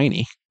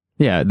whiny.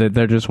 Yeah,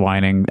 they're just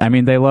whining. I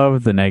mean, they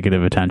love the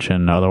negative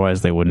attention.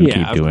 Otherwise, they wouldn't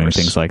keep doing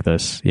things like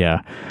this.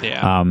 Yeah.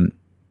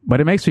 But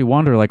it makes me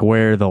wonder, like,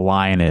 where the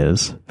line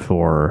is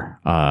for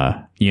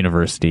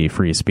university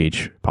free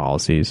speech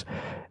policies.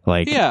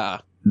 Like, I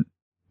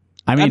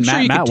mean, I'm sure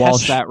you Matt could Walsh,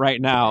 test that right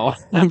now.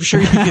 I'm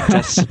sure you could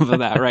test some of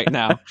that right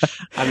now.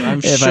 I'm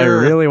if sure. I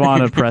really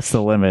want to press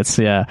the limits,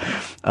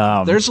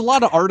 There's a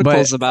lot of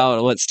articles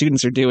about what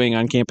students are doing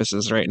on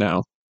campuses right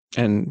now,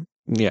 and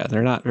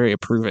they're not very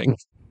approving.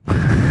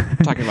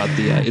 Talking about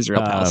the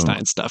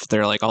Israel-Palestine stuff,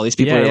 they're like all these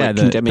people are like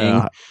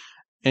condemning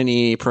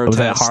any protests. Was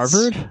that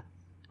Harvard?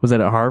 Was that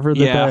at Harvard?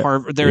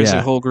 Harvard. There was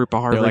a whole group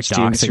of Harvard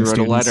students who wrote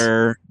a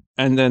letter,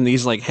 and then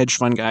these like hedge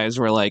fund guys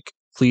were like,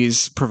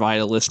 "Please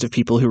provide a list of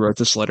people who wrote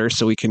this letter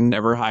so we can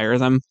never hire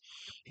them."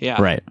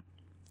 Yeah, right.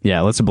 Yeah,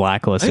 let's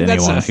blacklist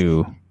anyone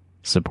who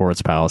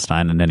supports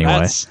Palestine in any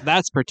way.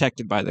 That's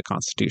protected by the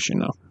Constitution,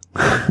 though.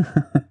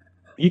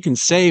 You can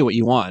say what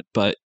you want,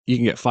 but you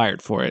can get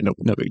fired for it.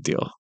 No big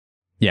deal.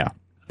 Yeah.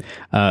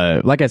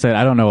 Like I said,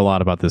 I don't know a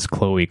lot about this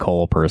Chloe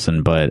Cole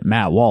person, but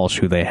Matt Walsh,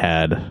 who they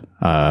had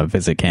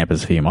visit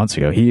campus a few months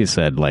ago, he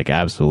said like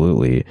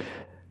absolutely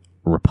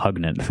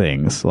repugnant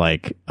things,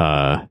 like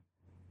about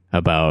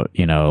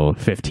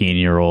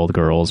 15-year-old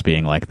girls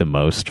being like the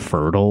most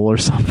fertile or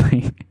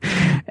something.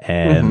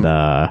 And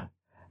I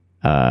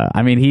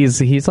mean,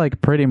 he's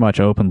like pretty much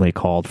openly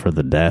called for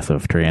the death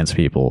of trans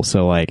people.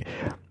 So like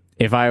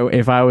if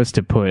I was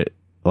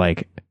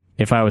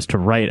to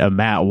write a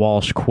Matt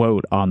Walsh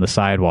quote on the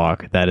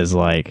sidewalk that is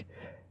like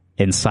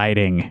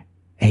inciting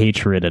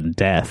hatred and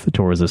death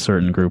towards a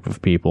certain group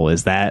of people,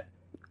 is that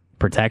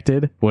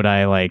protected? Would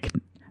I like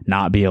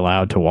not be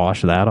allowed to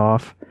wash that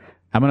off?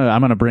 I'm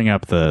gonna bring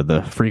up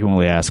the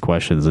frequently asked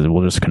questions, and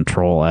we'll just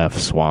Control F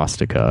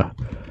swastika.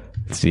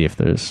 See if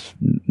there's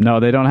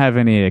they don't have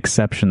any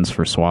exceptions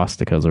for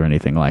swastikas or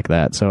anything like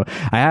that. So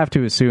I have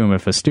to assume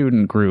if a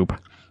student group,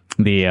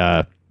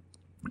 the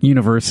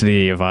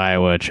University of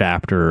Iowa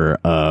chapter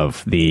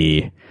of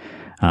the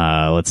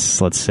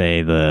let's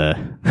say the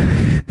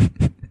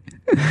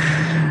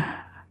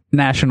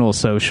National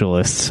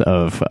Socialists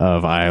of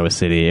Iowa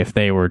City, if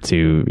they were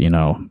to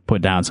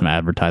put down some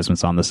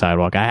advertisements on the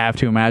sidewalk, I have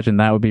to imagine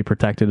that would be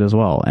protected as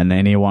well, and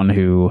anyone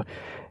who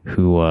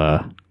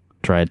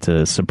tried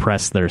to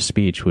suppress their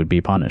speech would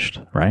be punished,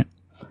 right?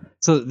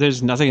 So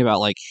there's nothing about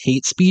like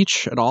hate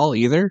speech at all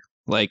either.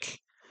 Like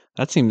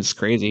that seems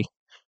crazy.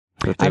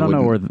 I don't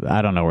know where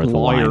the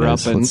line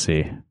is. Let's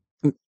see.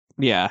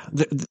 Yeah,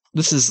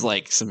 this is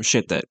like some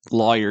shit that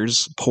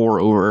lawyers pour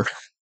over.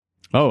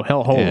 Oh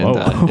hell!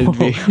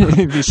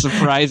 It'd be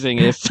surprising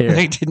if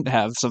they didn't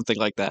have something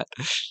like that.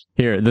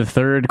 Here, the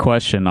third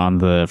question on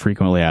the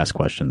frequently asked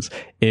questions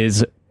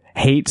is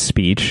hate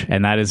speech,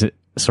 and that is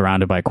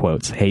surrounded by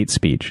quotes. Hate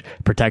speech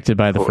protected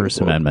by the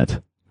First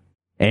Amendment.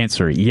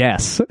 Answer: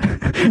 yes.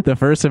 The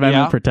First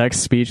Amendment protects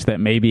speech that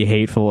may be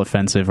hateful,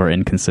 offensive, or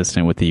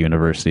inconsistent with the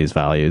university's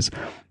values.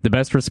 The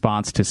best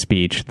response to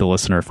speech the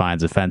listener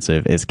finds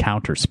offensive is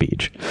counter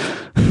speech.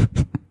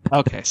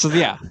 Okay, so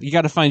you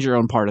got to find your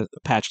own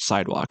patch of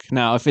sidewalk.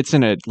 Now, if it's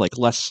in a like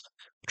less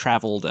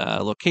traveled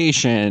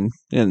location,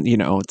 and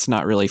it's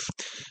not really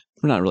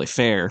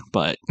fair,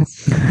 but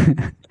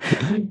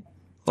like,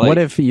 what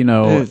if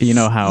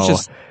how it's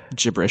just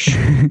gibberish?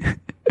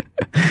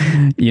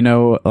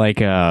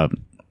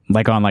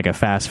 Like on like a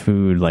fast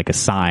food, like a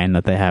sign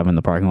that they have in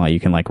the parking lot,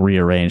 you can like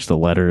rearrange the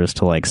letters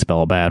to like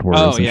spell bad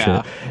words and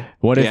shit.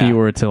 What if you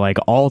were to like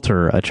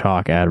alter a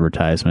chalk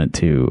advertisement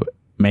to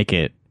make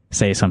it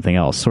say something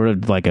else, sort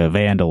of like a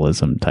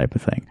vandalism type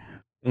of thing?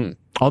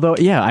 Although,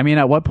 I mean,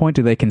 at what point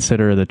do they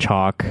consider the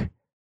chalk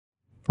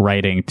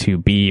writing to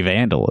be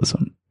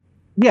vandalism?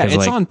 Yeah, it's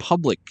like, on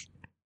public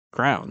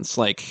grounds.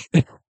 Like,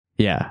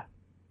 yeah,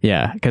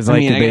 because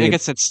I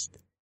guess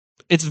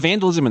it's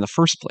vandalism in the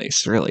first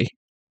place, really.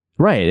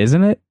 Right,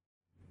 isn't it?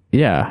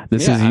 Yeah,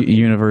 this is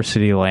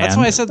university land. That's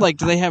why I said, like,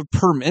 do they have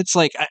permits?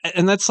 Like,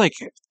 and that's like,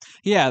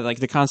 yeah, like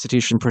the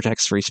Constitution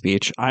protects free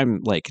speech. I'm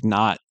like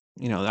not,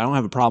 I don't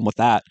have a problem with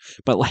that.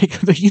 But like,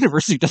 the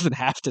university doesn't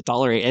have to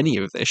tolerate any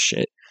of this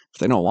shit if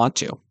they don't want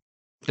to.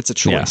 It's a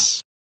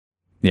choice.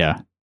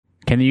 Yeah.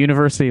 Can the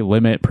university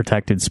limit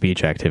protected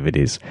speech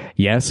activities?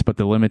 Yes, but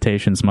the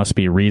limitations must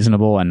be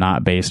reasonable and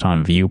not based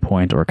on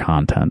viewpoint or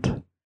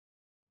content.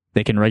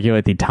 They can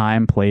regulate the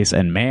time, place,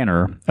 and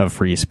manner of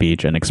free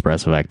speech and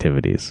expressive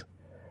activities.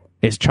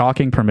 Is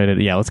chalking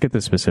permitted? Yeah, let's get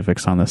the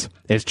specifics on this.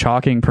 Is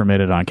chalking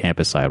permitted on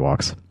campus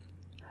sidewalks?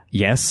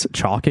 Yes,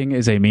 chalking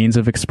is a means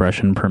of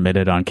expression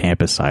permitted on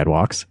campus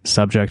sidewalks,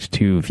 subject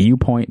to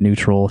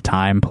viewpoint-neutral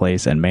time,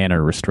 place, and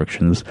manner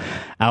restrictions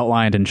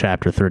outlined in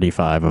Chapter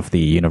 35 of the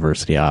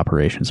University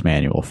Operations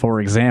Manual. For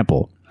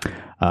example,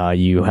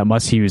 you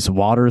must use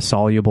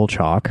water-soluble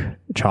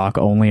chalk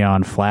only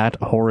on flat,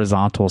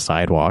 horizontal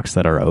sidewalks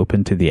that are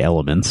open to the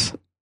elements.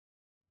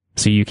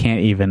 So you can't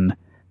even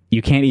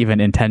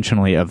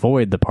intentionally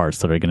avoid the parts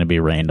that are going to be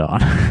rained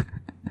on.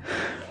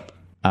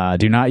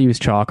 Do not use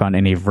chalk on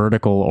any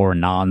vertical or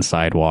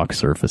non-sidewalk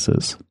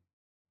surfaces.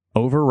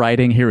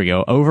 Overwriting,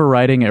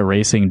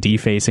 erasing,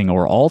 defacing,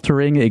 or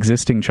altering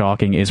existing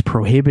chalking is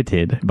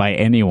prohibited by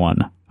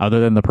anyone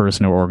other than the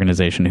person or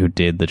organization who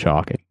did the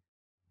chalking.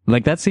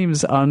 Like, that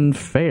seems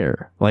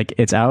unfair. Like,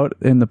 it's out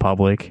in the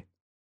public.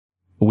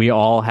 We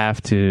all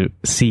have to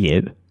see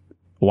it.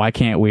 Why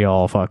can't we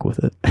all fuck with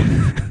it?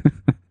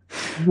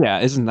 Yeah,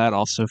 isn't that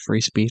also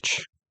free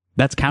speech?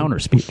 That's counter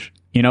speech.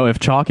 If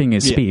chalking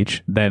is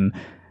speech, then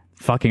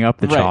fucking up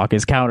the chalk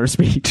is counter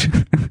speech.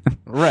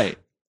 Right.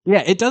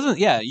 Yeah, it doesn't.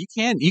 Yeah,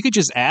 you could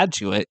just add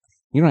to it.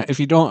 If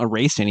you don't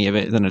erase any of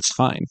it, then it's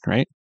fine,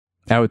 right?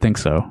 I would think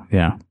so.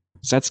 Yeah.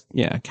 So that's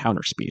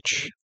counter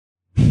speech.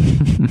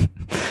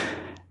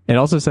 It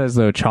also says,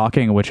 though,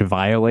 chalking which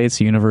violates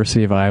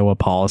University of Iowa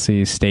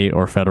policy, state,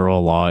 or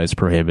federal law is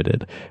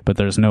prohibited, but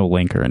there's no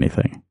link or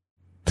anything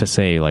to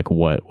say like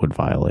what would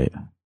violate.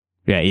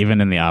 Yeah, even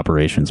in the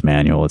operations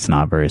manual, it's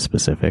not very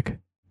specific.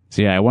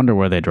 So yeah, I wonder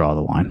where they draw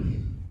the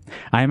line.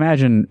 I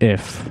imagine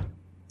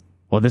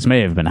this may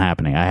have been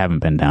happening. I haven't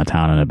been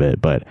downtown in a bit,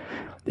 but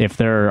if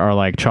there are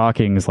like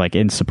chalkings like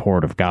in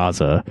support of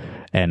Gaza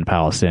and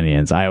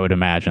Palestinians, I would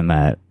imagine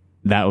that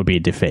would be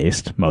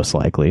defaced most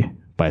likely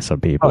by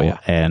some people. Oh, yeah.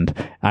 And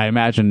I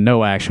imagine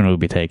no action would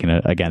be taken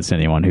against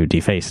anyone who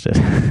defaced it.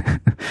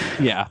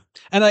 Yeah.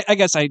 And I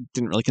guess I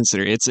didn't really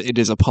consider it. It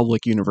is a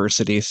public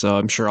university, so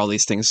I'm sure all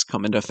these things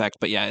come into effect.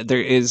 But yeah,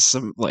 there is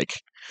some like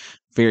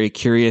very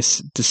curious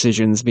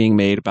decisions being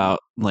made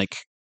about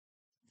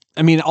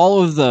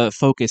all of the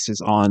focus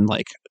is on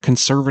like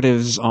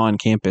conservatives on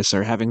campus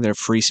are having their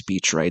free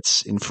speech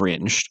rights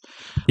infringed.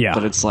 Yeah.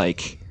 But it's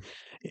like,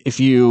 if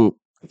you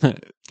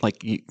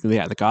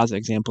the Gaza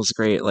example is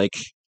great. Like,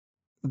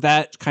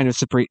 that kind of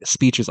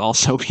speech is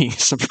also being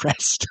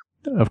suppressed.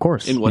 Of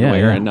course. In one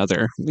way or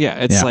another. Yeah,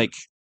 it's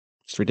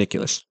it's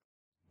ridiculous.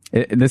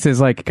 This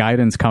is like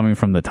guidance coming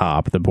from the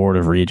top, the Board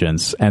of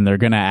Regents, and they're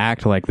going to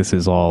act like this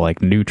is all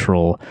like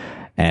neutral,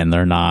 and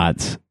they're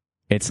not.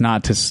 It's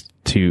not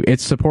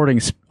it's supporting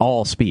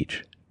all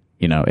speech.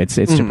 It's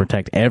to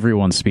protect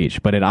everyone's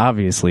speech, but it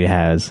obviously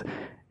has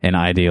an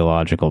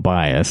ideological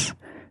bias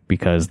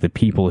because the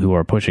people who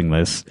are pushing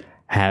this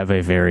have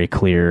a very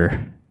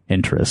clear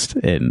interest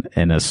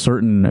in a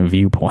certain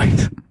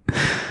viewpoint.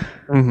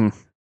 Mm-hmm.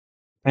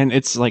 And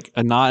it's like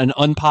not an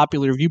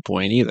unpopular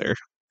viewpoint either.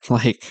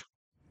 Like,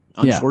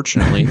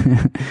 unfortunately.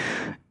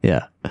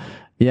 Yeah.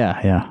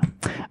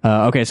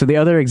 Okay, so the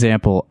other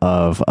example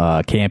of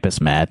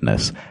campus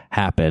madness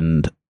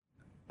happened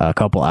a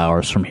couple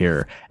hours from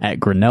here at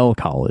Grinnell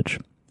College.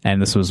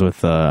 And this was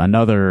with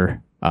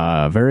another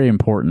very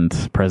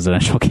important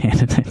presidential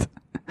candidate.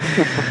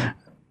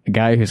 A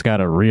guy who's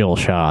got a real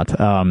shot.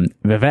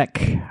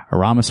 Vivek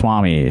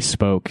Ramaswamy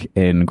spoke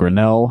in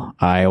Grinnell,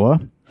 Iowa.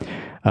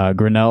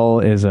 Grinnell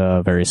is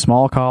a very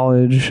small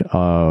college.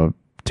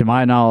 To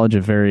my knowledge,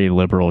 a very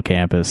liberal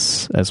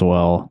campus as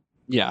well.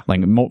 Yeah.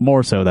 Like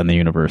more so than the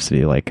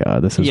university. Like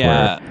this is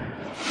where...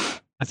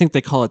 I think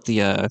they call it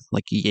the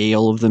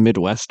Yale of the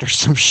Midwest or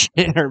some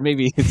shit, or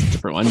maybe it's a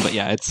different one. But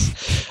yeah,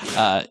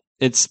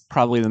 it's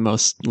probably the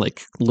most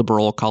like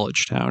liberal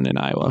college town in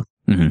Iowa.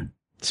 Mm-hmm.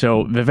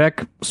 So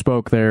Vivek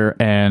spoke there,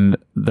 and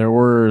there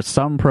were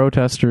some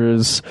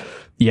protesters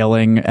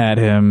yelling at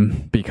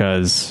him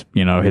because,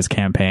 his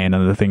campaign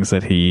and the things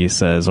that he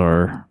says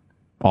are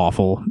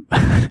awful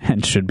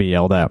and should be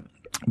yelled at.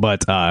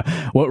 But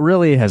what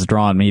really has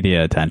drawn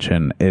media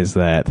attention is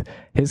that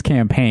his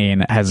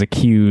campaign has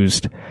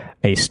accused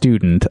a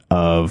student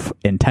of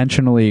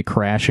intentionally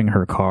crashing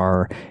her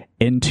car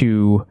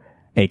into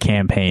a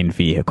campaign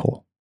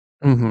vehicle.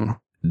 Mm-hmm.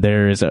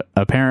 There's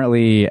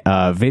apparently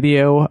a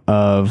video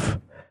of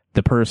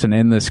the person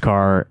in this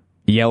car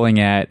yelling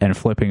at and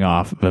flipping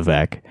off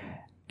Vivek.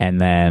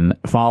 And then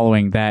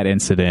following that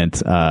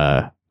incident,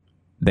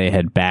 they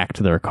had backed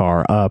their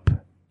car up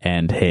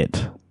and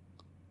hit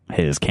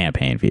his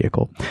campaign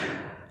vehicle.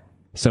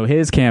 So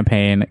his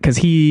campaign, because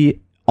he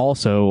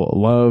also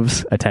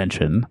loves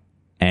attention,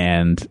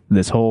 and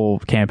this whole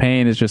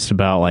campaign is just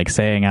about like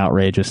saying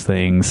outrageous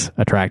things,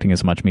 attracting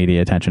as much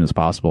media attention as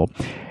possible.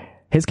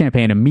 His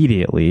campaign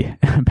immediately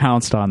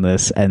pounced on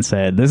this and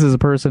said, this is a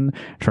person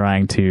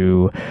trying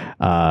to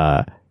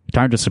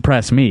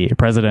suppress me,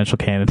 presidential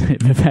candidate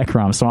Vivek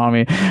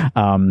Ramaswamy,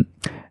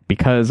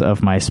 because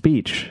of my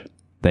speech.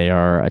 They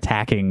are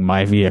attacking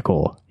my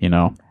vehicle, you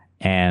know?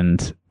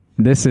 And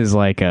this is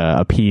like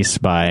a piece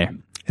by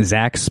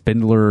Zach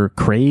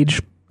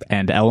Spindler-Crage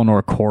and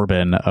Eleanor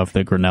Corbin of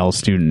the Grinnell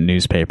student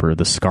newspaper,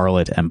 The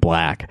Scarlet and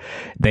Black.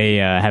 They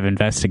have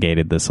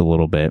investigated this a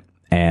little bit,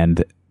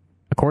 and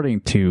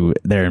according to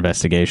their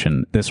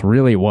investigation, this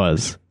really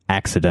was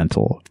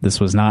accidental. This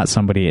was not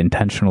somebody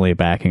intentionally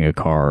backing a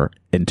car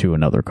into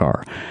another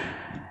car.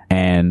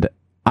 And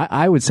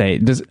I would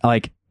say,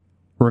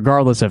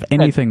 regardless of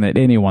anything that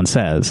anyone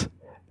says,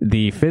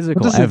 the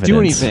physical evidence... It doesn't do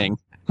anything.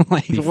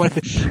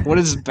 What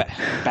is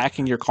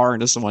backing your car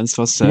into someone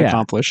supposed to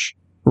accomplish?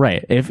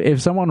 Right.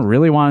 If someone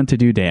really wanted to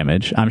do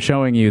damage, I'm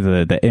showing you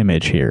the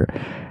image here.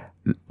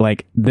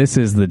 Like, this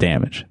is the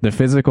damage. The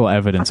physical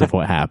evidence of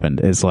what happened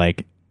is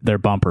like their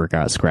bumper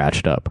got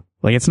scratched up.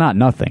 Like, it's not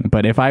nothing,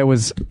 but if I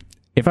was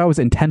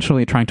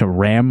intentionally trying to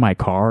ram my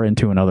car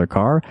into another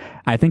car,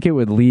 I think it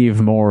would leave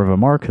more of a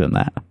mark than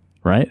that,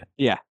 right?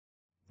 Yeah,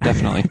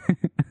 definitely.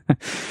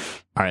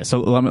 All right, so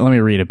let me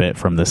read a bit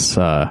from this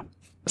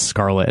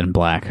Scarlet and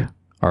Black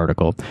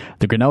article.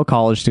 The Grinnell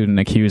College student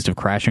accused of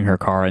crashing her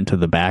car into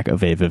the back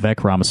of a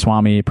Vivek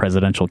Ramaswamy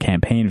presidential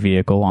campaign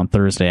vehicle on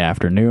Thursday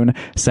afternoon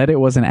said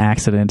it was an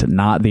accident,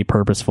 not the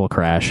purposeful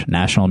crash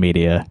national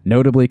media,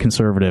 notably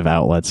conservative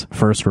outlets,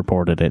 first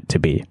reported it to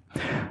be.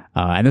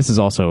 And this is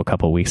also a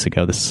couple weeks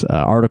ago. This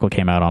article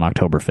came out on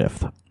October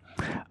 5th.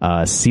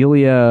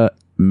 Celia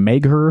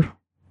Megher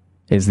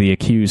is the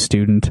accused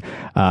student,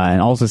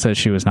 and also says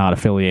she was not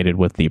affiliated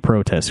with the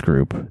protest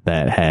group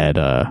that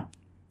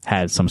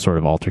had some sort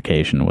of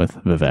altercation with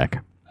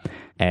Vivek.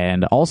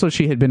 And also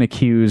she had been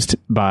accused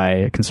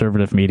by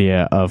conservative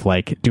media of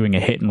like doing a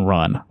hit and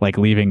run, like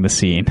leaving the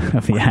scene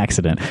of the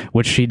accident,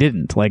 which she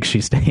didn't, like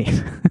she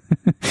stayed.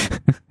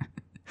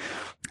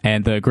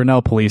 And the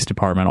Grinnell Police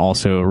Department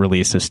also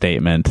released a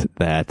statement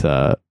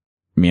that,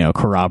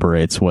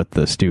 corroborates what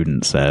the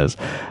student says.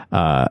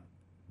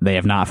 They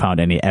have not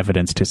found any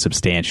evidence to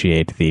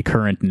substantiate the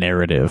current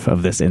narrative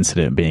of this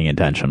incident being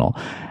intentional.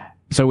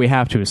 So we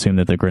have to assume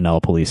that the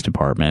Grinnell Police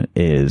Department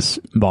is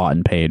bought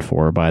and paid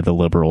for by the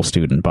liberal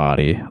student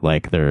body.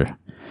 Like they're,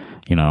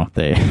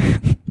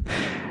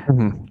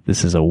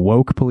 This is a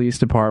woke police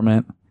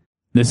department.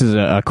 This is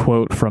a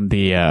quote from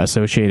the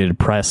Associated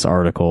Press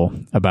article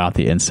about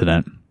the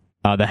incident.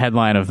 The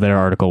headline of their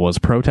article was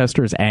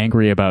 "Protesters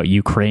Angry About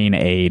Ukraine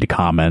Aid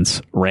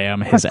Comments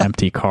Ram His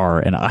Empty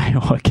Car in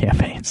Iowa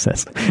Campaign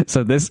Says."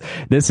 So this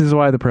is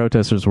why the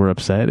protesters were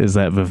upset, is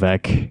that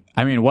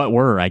what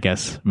were, I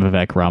guess,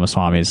 Vivek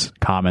Ramaswamy's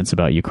comments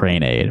about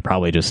Ukraine aid?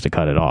 Probably just to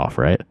cut it off,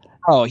 right?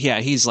 Oh,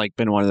 yeah. He's like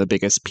been one of the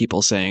biggest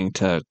people saying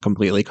to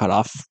completely cut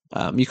off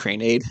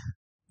Ukraine aid.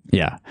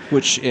 Yeah.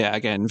 Which, yeah,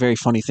 again, very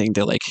funny thing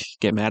to like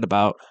get mad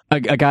about. A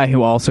guy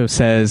who also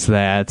says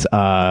that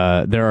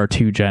there are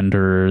two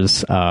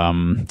genders.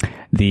 The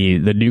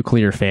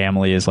nuclear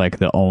family is like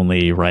the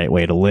only right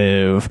way to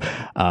live.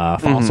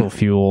 Fossil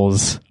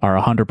fuels are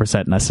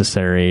 100%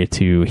 necessary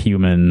to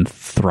human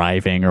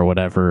thriving or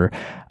whatever.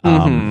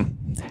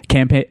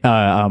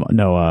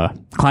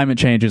 Climate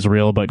change is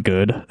real but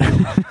good.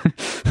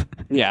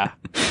 Yeah.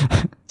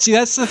 See,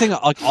 that's the thing.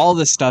 Like, all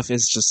this stuff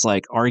is just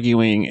like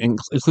arguing,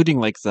 including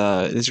like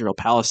the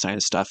Israel-Palestine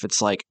stuff.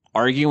 It's like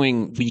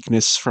arguing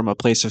weakness from a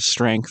place of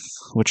strength,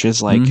 which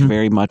is like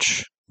very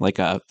much like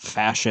a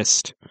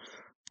fascist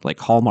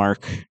like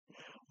hallmark.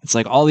 It's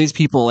like all these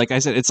people, like I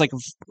said, it's like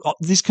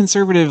these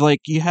conservative, like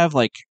you have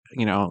like,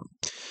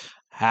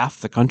 half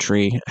the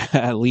country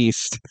at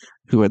least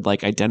who would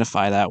like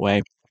identify that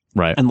way.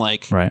 Right. And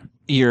like,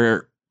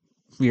 you're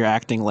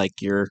acting like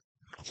you're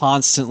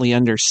constantly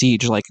under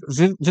siege. Like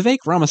Vivek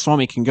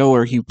Ramaswamy can go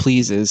where he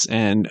pleases,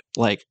 and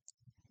like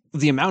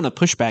the amount of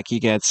pushback he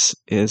gets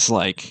is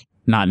like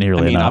not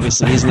nearly enough.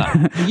 Obviously he's not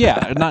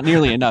not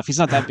nearly enough. He's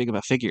not that big of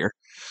a figure,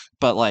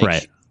 but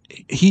like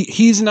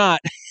he's not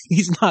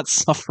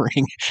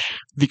suffering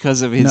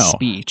because of his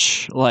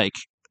speech. Like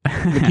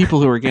the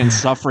people who are getting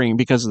suffering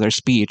because of their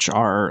speech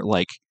are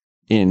like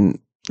in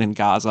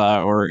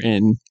Gaza or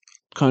in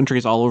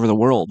countries all over the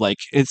world. Like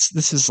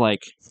this is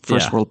like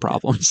first world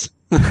problems.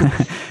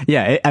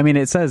 Yeah,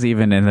 it says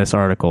even in this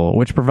article,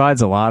 which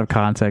provides a lot of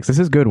context. This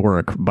is good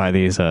work by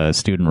these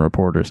student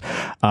reporters.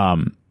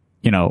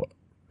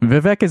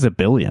 Vivek is a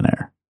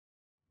billionaire.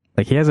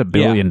 Like, he has $1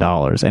 billion,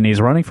 and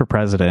he's running for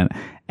president,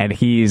 and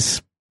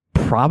he's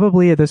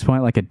probably at this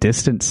point like a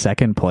distant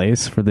second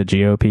place for the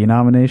GOP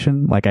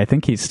nomination. Like, I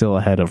think he's still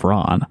ahead of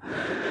Ron.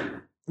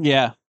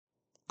 Yeah,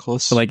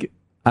 close. So, like,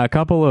 a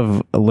couple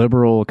of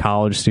liberal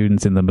college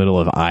students in the middle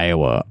of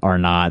Iowa are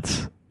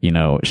not,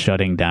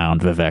 shutting down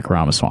Vivek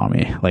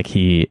Ramaswamy. Like,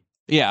 he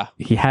Yeah.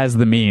 He has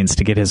the means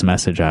to get his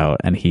message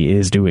out, and he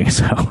is doing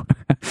so.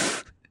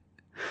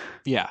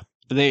 Yeah.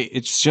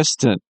 It's just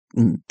to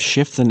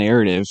shift the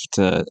narrative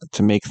to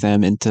make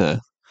them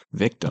into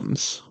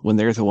victims when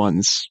they're the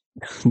ones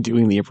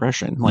doing the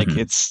oppression. Like,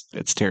 it's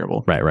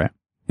terrible. Right.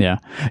 Yeah.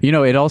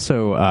 It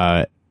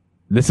also,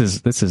 this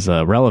is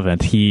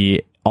relevant.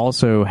 He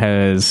also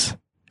has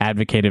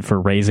advocated for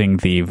raising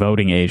the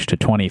voting age to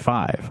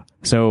 25.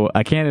 So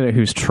a candidate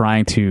who's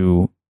trying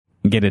to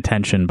get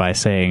attention by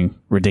saying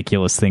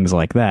ridiculous things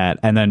like that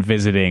and then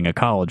visiting a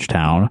college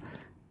town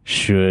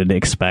should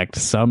expect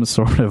some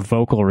sort of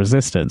vocal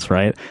resistance,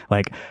 right?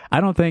 Like,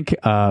 I don't think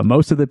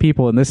most of the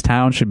people in this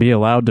town should be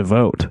allowed to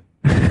vote.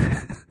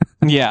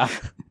 Yeah.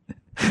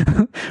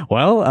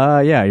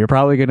 Well, yeah, you're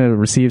probably going to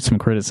receive some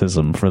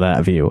criticism for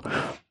that view.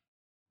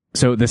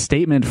 So the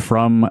statement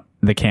from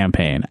the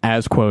campaign,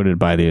 as quoted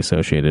by the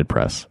Associated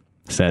Press,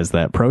 says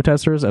that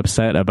protesters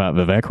upset about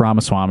Vivek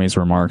Ramaswamy's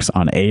remarks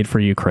on aid for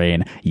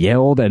Ukraine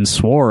yelled and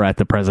swore at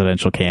the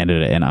presidential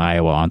candidate in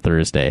Iowa on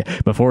Thursday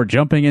before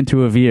jumping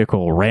into a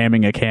vehicle,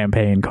 ramming a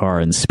campaign car,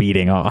 and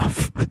speeding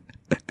off.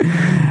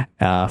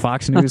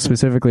 Fox News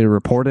specifically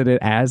reported it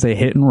as a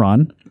hit and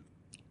run.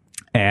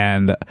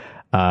 And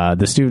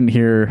the student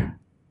here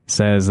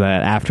says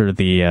that after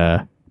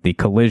the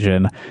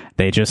collision,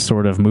 they just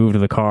sort of moved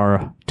the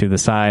car to the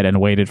side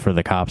and waited for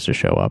the cops to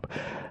show up.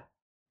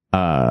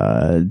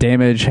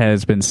 Damage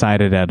has been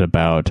cited at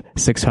about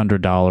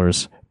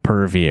 $600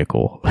 per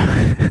vehicle.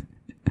 or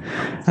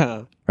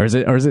is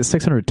it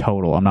 $600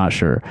 total? I'm not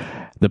sure.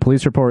 The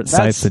police report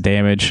cites the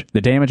damage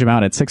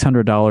amount at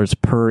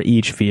 $600 per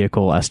each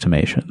vehicle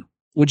estimation.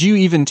 Would you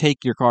even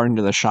take your car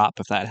into the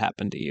shop if that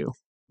happened to you?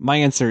 My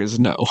answer is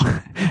no.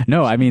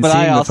 No, I mean, but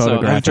seeing I the also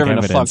photographic have driven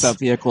evidence. a fucked up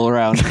vehicle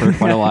around for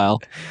quite a while.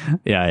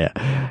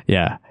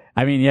 Yeah.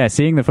 I mean, yeah,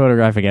 seeing the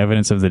photographic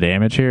evidence of the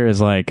damage here is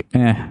like,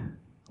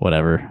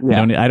 whatever.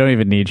 Yeah. I don't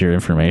even need your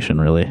information,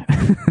 really.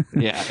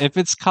 Yeah, if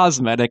it's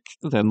cosmetic,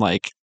 then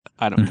like,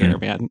 I don't care,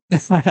 man.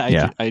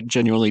 I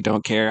genuinely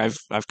don't care.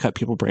 I've cut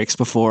people brakes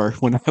before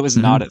when I was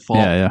not at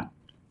fault.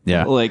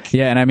 Yeah. Like,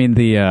 yeah, and I mean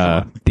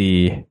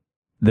the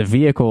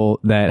vehicle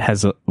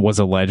that was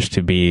alleged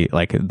to be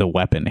like the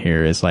weapon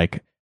here is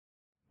like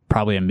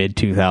probably a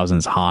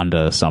mid-2000s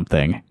Honda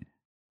something.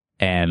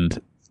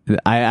 And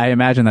I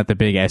imagine that the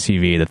big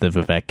SUV that the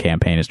Vivek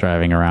campaign is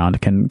driving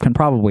around can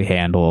probably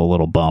handle a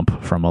little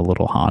bump from a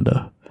little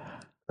Honda.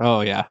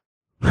 Oh, yeah.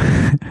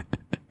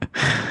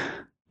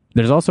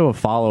 There's also a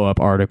follow-up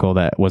article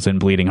that was in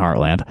Bleeding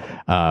Heartland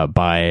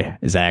by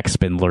Zach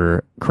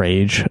Spindler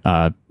Crage.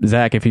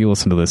 Zach, if you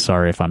listen to this,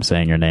 sorry if I'm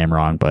saying your name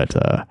wrong, but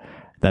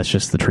that's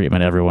just the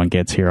treatment everyone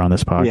gets here on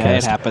this podcast. Yeah,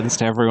 it happens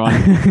to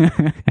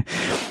everyone.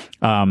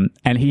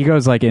 And he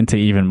goes like into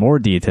even more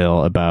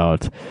detail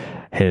about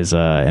his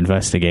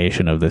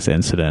investigation of this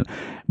incident.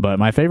 But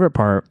my favorite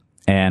part,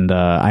 and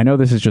I know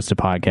this is just a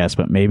podcast,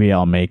 but maybe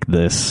I'll make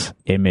this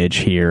image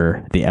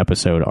here the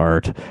episode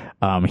art.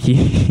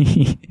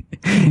 He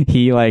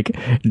like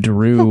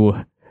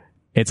drew.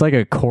 It's like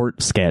a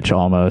court sketch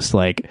almost.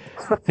 Like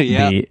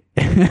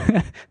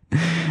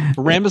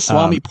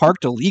Ramaswamy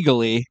parked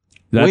illegally.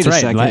 That's Wait a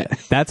right. second.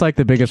 That's like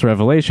the biggest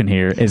revelation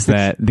here is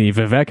that the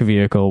Vivek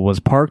vehicle was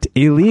parked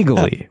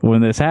illegally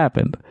when this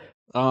happened.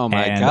 Oh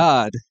my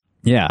God.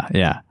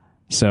 Yeah.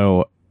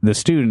 So the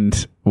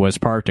student was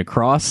parked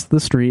across the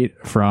street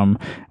from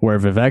where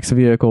Vivek's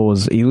vehicle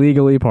was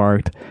illegally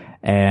parked,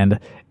 and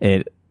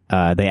they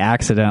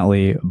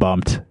accidentally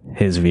bumped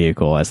his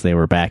vehicle as they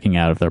were backing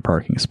out of their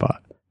parking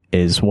spot,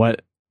 is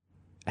what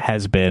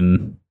has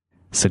been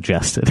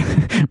suggested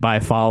by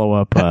a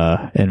follow-up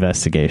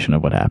investigation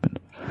of what happened.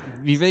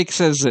 Vivek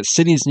says that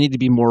cities need to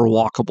be more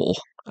walkable.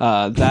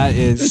 That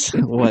is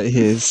what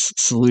his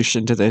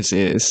solution to this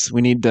is.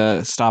 We need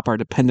to stop our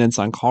dependence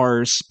on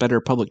cars, better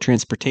public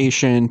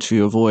transportation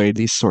to avoid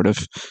these sort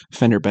of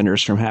fender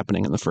benders from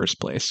happening in the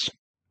first place.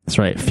 That's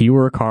right.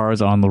 Fewer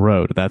cars on the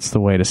road. That's the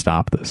way to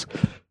stop this.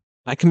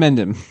 I commend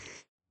him.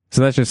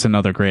 So that's just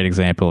another great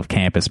example of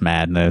campus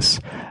madness.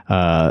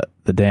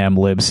 The damn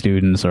lib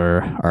students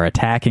are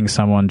attacking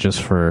someone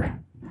just for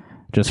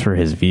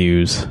his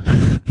views.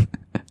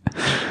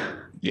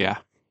 Yeah.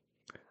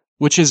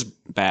 Which is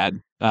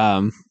bad.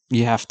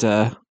 You have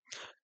to,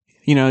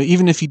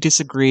 even if you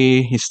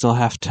disagree, you still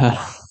have to,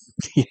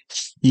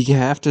 you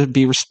have to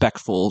be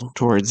respectful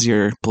towards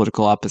your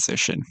political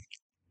opposition.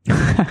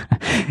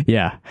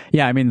 Yeah.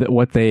 I mean,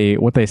 what they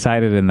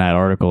cited in that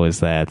article is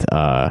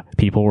that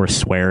people were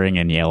swearing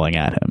and yelling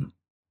at him.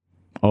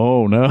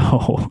 Oh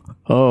no!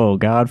 Oh,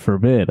 God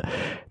forbid!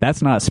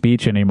 That's not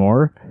speech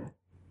anymore.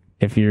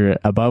 If you're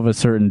above a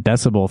certain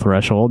decibel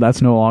threshold,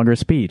 that's no longer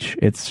speech.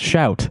 It's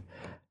shout.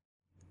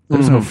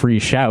 There's no free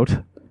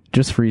shout,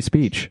 just free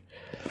speech.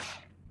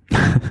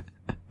 All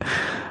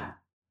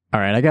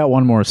right, I got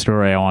one more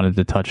story I wanted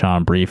to touch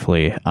on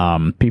briefly.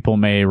 People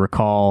may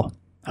recall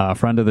a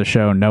friend of the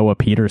show, Noah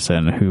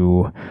Peterson,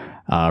 who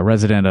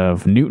resident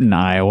of Newton,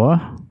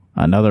 Iowa,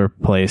 another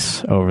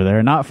place over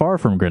there, not far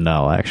from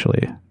Grinnell,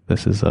 actually.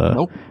 This is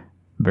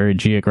very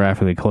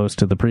geographically close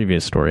to the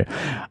previous story.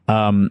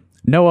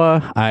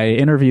 Noah, I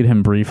interviewed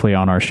him briefly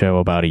on our show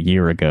about a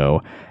year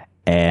ago,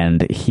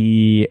 and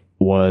he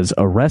was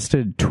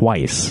arrested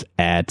twice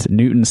at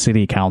Newton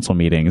City Council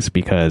meetings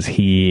because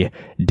he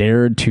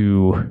dared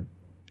to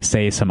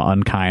say some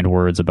unkind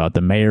words about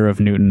the mayor of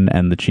Newton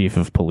and the chief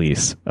of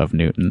police of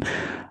Newton.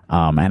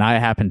 And I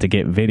happened to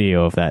get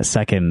video of that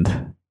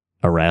second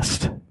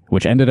arrest,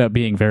 which ended up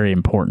being very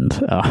important.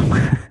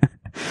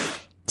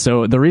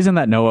 So the reason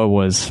that Noah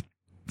was,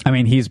 I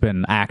mean, he's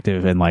been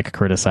active in like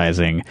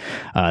criticizing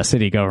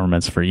city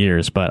governments for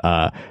years, but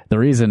the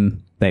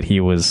reason that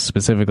he was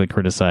specifically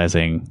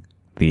criticizing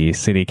the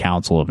city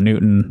council of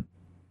Newton,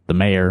 the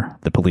mayor,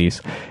 the police,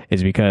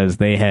 is because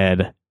they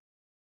had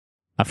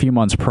a few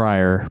months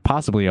prior,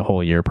 possibly a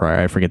whole year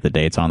prior, I forget the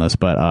dates on this,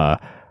 but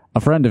a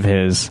friend of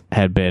his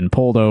had been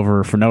pulled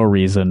over for no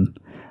reason,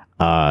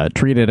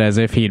 treated as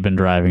if he'd been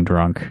driving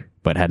drunk,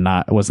 but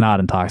was not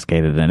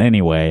intoxicated in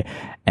any way,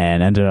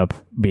 and ended up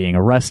being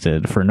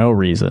arrested for no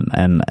reason,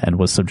 and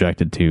was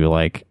subjected to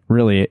like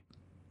really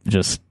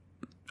just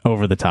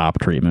over the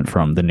top treatment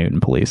from the Newton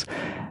police.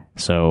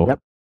 So yep.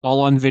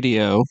 All on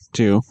video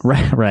too.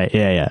 Right,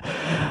 yeah.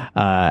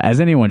 As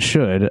anyone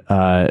should,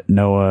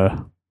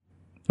 Noah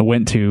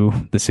went to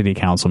the city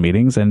council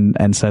meetings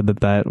and said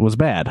that was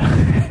bad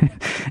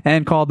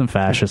and called them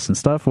fascists and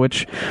stuff,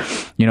 which,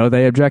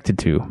 they objected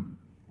to,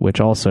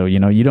 which also,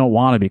 you don't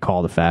want to be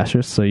called a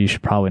fascist, so you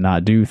should probably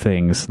not do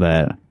things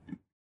that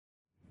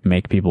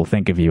make people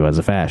think of you as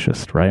a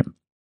fascist, right?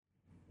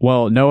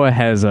 Well, Noah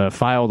has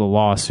filed a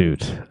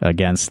lawsuit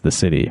against the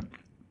city.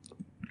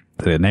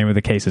 The name of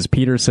the case is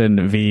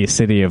Peterson v.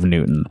 City of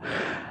Newton.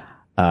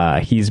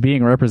 He's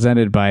being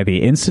represented by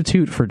the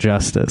Institute for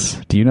Justice.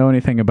 Do you know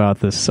anything about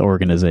this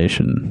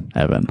organization,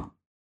 Evan?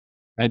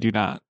 I do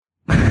not.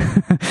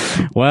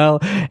 Well,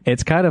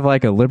 it's kind of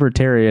like a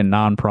libertarian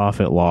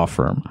nonprofit law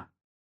firm.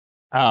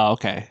 Oh,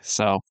 okay.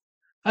 So,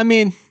 I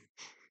mean,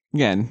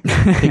 again,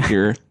 pick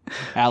your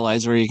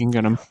allies where you can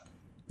get them.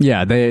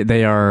 Yeah,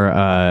 they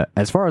are,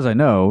 as far as I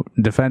know,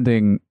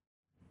 defending,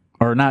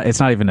 or not. It's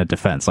not even a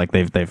defense. Like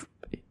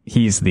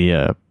he is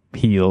the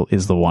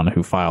one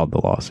who filed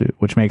the lawsuit,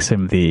 which makes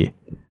him the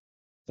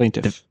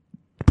plaintiff.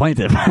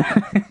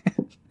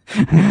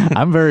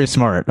 I'm very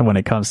smart when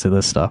it comes to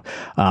this stuff.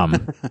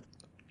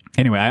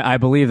 Anyway, I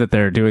believe that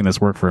they're doing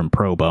this work for him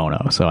pro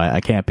bono, so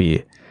I can't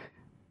be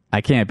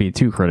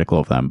too critical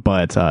of them.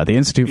 But the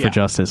Institute for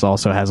Justice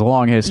also has a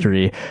long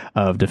history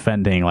of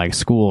defending like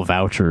school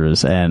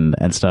vouchers and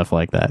stuff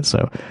like that.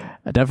 So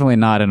definitely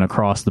not an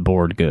across the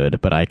board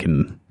good, but I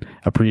can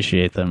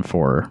appreciate them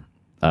for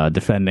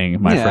defending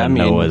my friend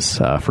Noah's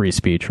free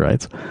speech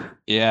rights.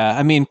 Yeah,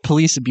 I mean,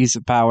 police abuse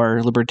of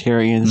power,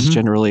 libertarians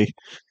generally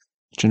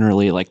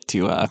like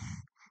to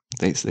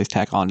they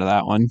tack on to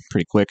that one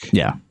pretty quick.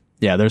 Yeah,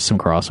 there's some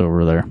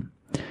crossover there.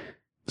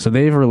 So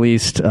they've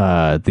released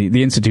the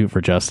Institute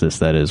for Justice,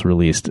 that is,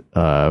 released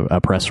a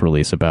press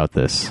release about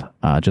this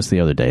just the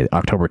other day,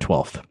 October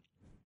 12th.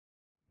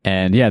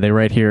 And yeah, they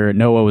write here,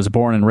 Noah was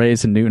born and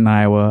raised in Newton,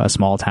 Iowa, a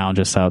small town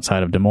just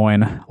outside of Des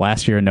Moines.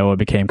 Last year, Noah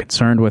became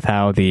concerned with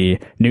how the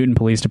Newton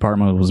Police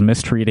Department was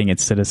mistreating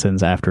its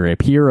citizens after a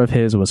peer of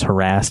his was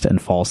harassed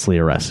and falsely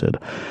arrested.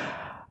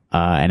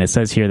 And it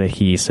says here that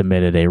he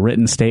submitted a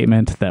written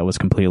statement that was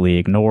completely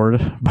ignored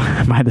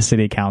by the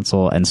city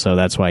council, and so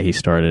that's why he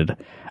started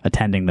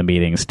attending the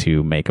meetings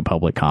to make a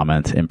public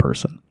comment in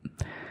person.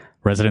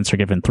 Residents are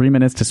given 3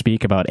 minutes to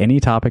speak about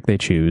any topic they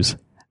choose,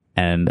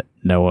 and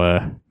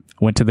Noah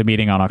went to the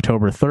meeting on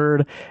October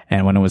 3rd,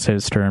 and when it was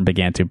his turn,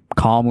 began to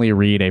calmly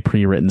read a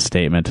pre-written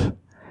statement,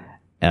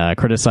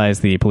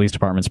 criticized the police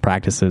department's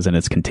practices and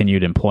its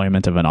continued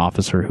employment of an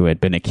officer who had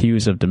been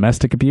accused of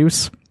domestic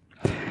abuse.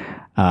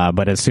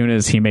 But as soon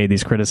as he made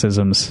these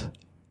criticisms,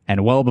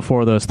 and well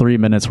before those 3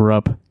 minutes were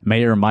up,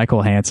 Mayor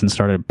Michael Hansen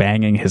started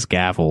banging his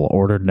gavel,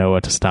 ordered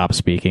Noah to stop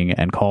speaking,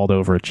 and called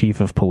over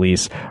Chief of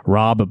Police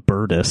Rob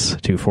Burtis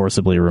to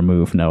forcibly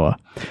remove Noah.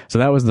 So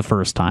that was the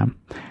first time.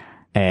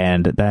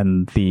 And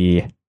then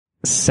the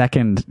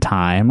second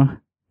time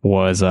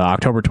was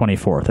October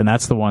 24th, and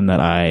that's the one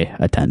that I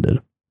attended.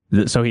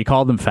 So he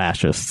called them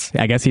fascists.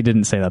 I guess he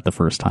didn't say that the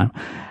first time.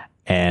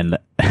 And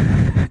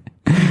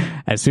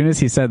as soon as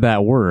he said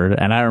that word,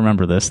 and I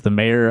remember this, the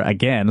mayor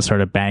again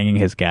started banging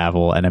his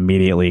gavel and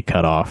immediately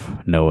cut off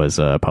Noah's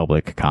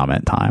public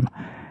comment time.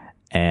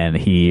 And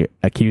he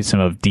accused him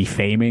of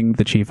defaming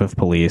the chief of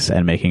police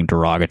and making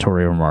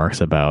derogatory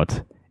remarks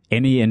about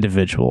any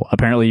individual.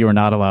 Apparently, you are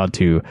not allowed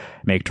to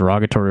make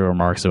derogatory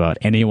remarks about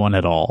anyone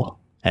at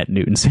all at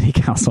Newton City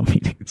Council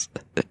meetings.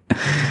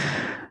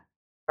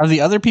 Are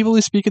the other people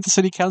who speak at the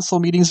city council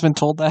meetings been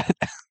told that?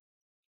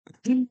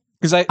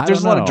 Because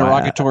there's a lot of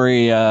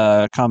derogatory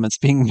comments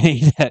being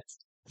made at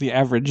the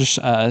average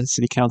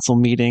city council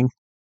meeting.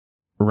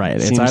 Right.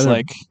 It's either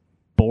like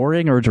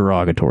boring or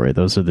derogatory.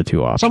 Those are the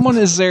two options. Someone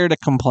is there to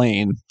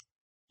complain,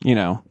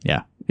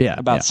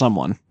 about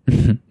someone.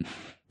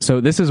 So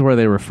this is where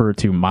they refer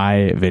to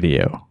my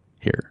video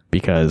here,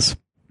 because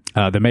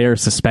the mayor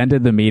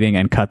suspended the meeting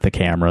and cut the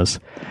cameras.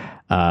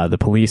 the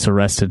police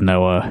arrested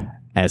Noah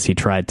as he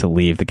tried to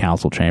leave the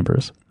council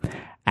chambers.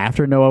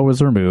 After Noah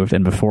was removed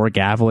and before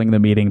gaveling the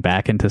meeting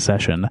back into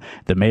session,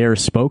 the mayor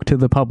spoke to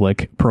the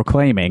public,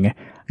 proclaiming,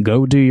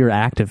 "Go do your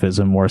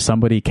activism where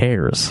somebody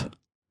cares."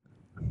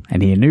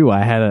 And he knew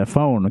I had a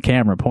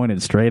camera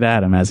pointed straight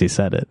at him as he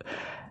said it,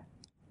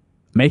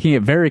 making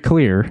it very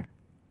clear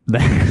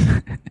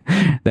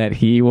that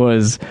he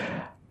was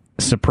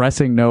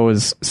suppressing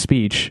Noah's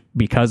speech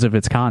because of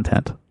its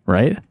content,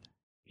 right?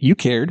 You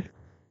cared.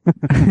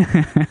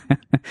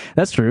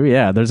 That's true.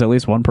 Yeah, there's at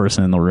least one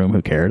person in the room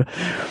who cared.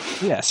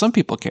 Yeah, some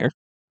people care.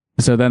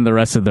 So then the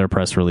rest of their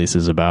press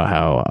releases about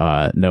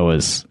how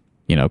Noah's,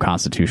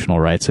 constitutional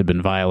rights had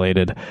been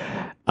violated.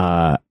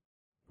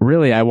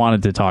 Really, I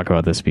wanted to talk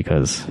about this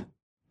because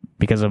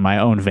of my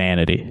own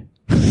vanity.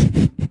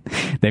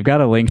 They've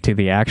got a link to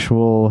the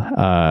actual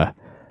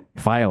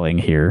filing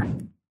here,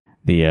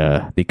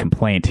 the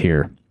complaint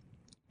here,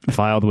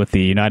 filed with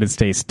the United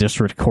States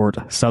District Court,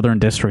 Southern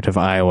District of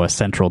Iowa,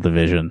 Central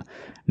Division.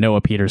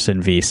 Noah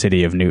Peterson v.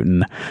 City of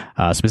Newton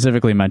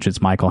specifically mentions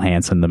Michael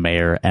Hansen, the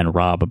mayor, and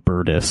Rob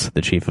Burdis,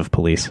 the chief of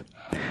police.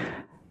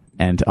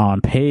 And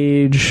on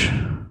page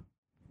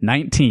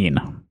 19,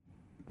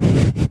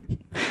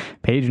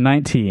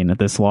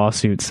 this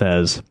lawsuit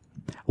says,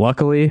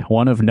 "Luckily,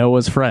 one of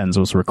Noah's friends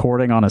was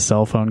recording on a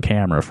cell phone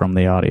camera from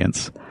the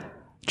audience.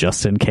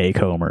 Justin K.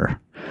 Comer.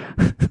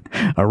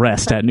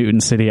 Arrest at Newton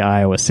City,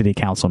 Iowa City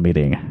Council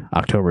meeting,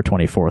 October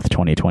 24th,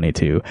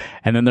 2022.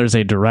 And then there's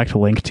a direct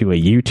link to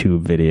a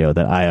YouTube video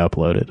that I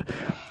uploaded.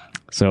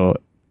 So,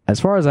 as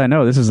far as I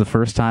know, this is the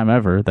first time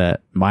ever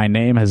that my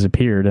name has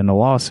appeared in a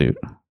lawsuit.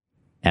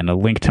 And a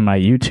link to my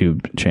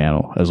YouTube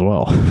channel as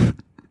well.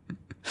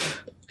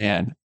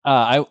 And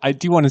I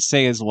do want to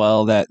say as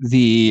well that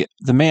the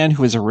man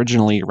who was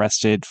originally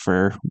arrested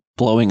for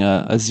blowing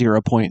a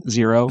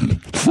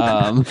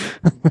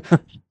 0.0,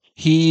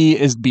 he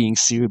is being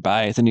sued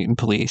by the Newton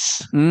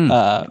police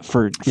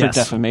for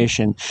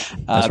defamation.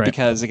 Right.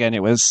 Because again,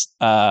 it was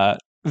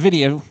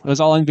video. It was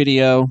all in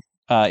video.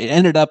 It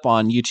ended up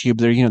on YouTube.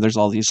 There's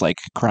all these like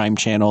crime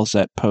channels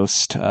that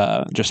post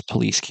just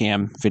police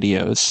cam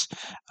videos,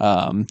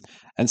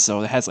 and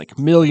so it has like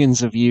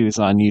millions of views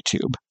on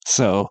YouTube.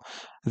 So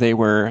they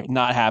were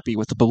not happy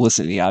with the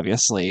publicity,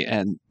 obviously,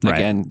 and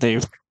again,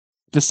 they've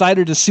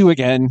decided to sue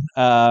again,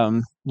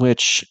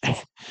 which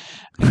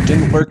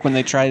didn't work when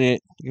they tried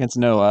it against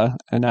Noah.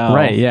 And now,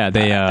 I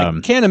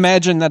can't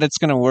imagine that it's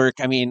going to work.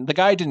 I mean, the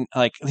guy didn't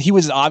he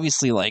was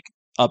obviously like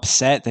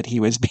upset that he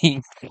was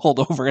being pulled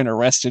over and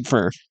arrested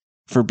for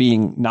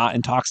being not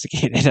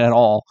intoxicated at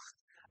all.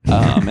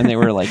 And they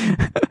were like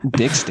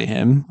dicks to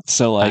him.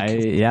 So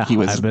he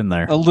was I've been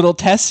there. A little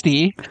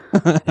testy,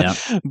 yeah.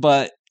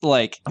 But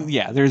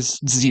there's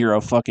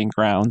zero fucking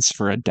grounds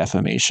for a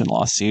defamation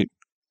lawsuit.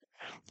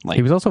 Like,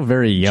 he was also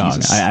very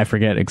young. I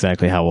forget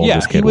exactly how old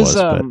this kid was.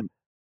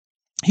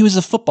 He was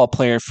a football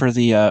player for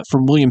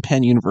from William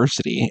Penn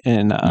University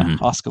in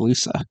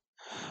Oskaloosa.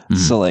 Mm-hmm.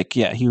 So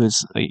he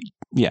was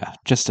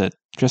just a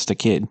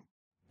kid.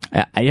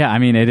 I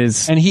mean, it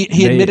is. And he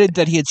admitted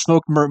that he had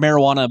smoked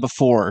marijuana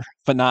before,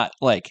 but not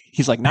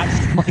he's like, not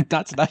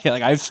tonight.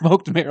 Like, I've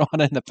smoked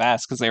marijuana in the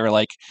past, because they were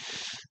like,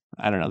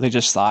 I don't know, they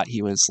just thought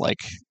he was like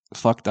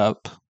fucked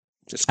up.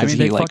 Just because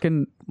he looked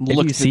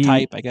the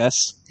type, I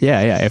guess.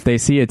 Yeah. If they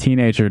see a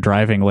teenager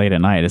driving late at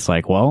night, it's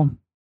like, well,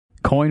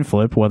 coin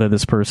flip whether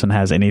this person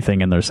has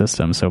anything in their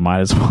system. So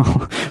might as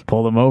well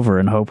pull them over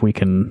and hope we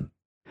can,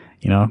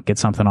 get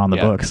something on the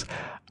books.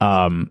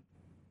 Have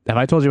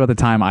I told you about the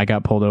time I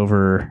got pulled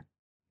over?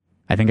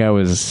 I think I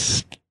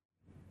was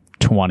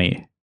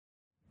 20.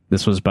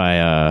 This was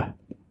by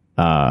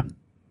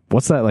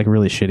what's that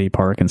really shitty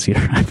park in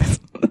Cedar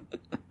Rapids?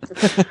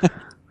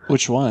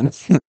 Which one?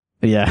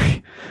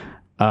 Yeah.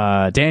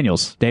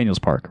 Daniels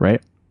Park,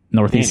 right?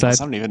 Northeast side. I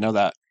don't even know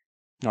that.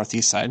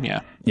 Northeast side, yeah.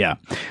 Yeah.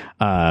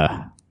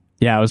 I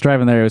was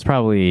driving there. It was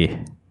probably,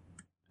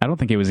 I don't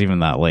think it was even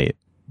that late.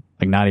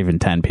 Not even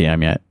 10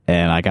 p.m. yet.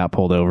 And I got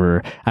pulled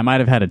over. I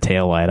might have had a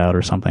tail light out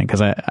or something,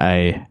 because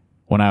I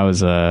when I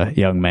was a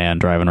young man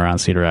driving around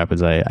Cedar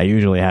Rapids, I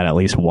usually had at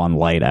least one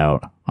light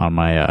out on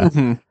my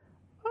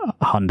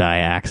Hyundai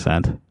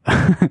Accent.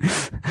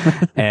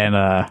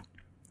 And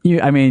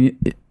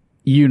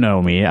you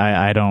know me.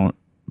 I don't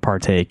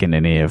partake in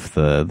any of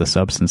the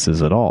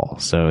substances at all.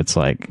 So it's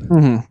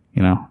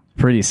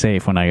pretty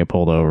safe when I get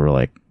pulled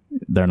over.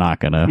 They're not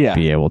going to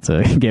be able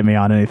to get me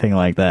on anything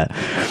like that.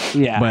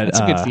 Yeah, but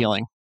it's a good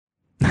feeling.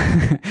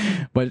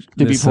 But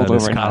to be pulled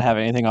over and not have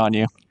anything on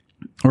you.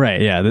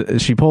 Right, yeah.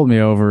 She pulled me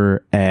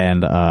over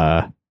and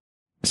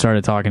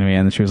started talking to me,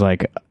 and she was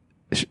like,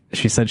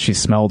 she said she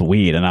smelled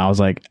weed, and I was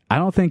like, I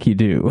don't think you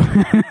do.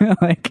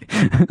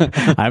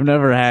 I've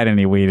never had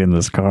any weed in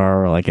this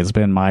car. It had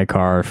been my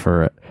car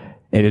for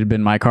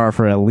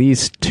at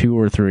least 2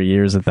 or 3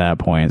 years at that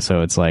point.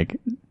 So it's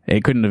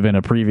it couldn't have been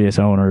a previous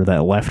owner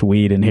that left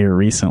weed in here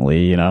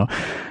recently,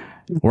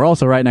 We're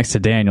also right next to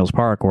Daniels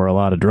Park, where a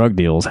lot of drug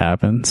deals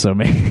happen. So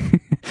maybe,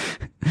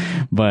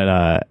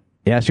 but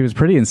she was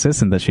pretty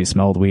insistent that she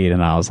smelled weed,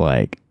 and I was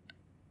like,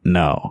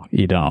 no,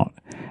 you don't.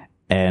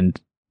 And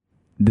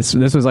this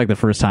was like the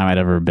first time I'd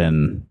ever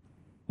been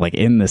like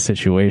in this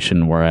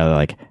situation where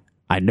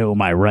I know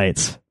my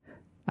rights.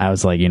 I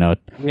was like,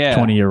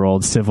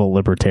 20-year-old civil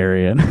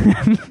libertarian.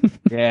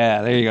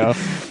 Yeah, there you go.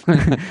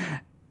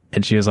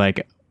 And she was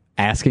like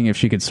asking if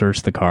she could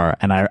search the car.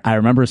 And I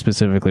remember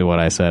specifically what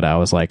I said. I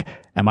was like,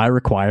 am I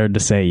required to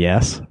say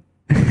yes?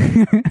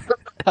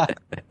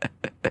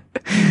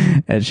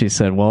 And she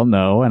said, well,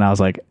 no. And I was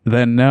like,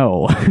 then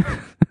no.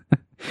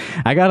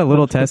 I got a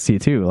little testy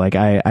too. Like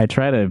I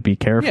try to be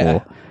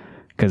careful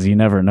because you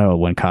never know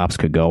when cops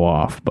could go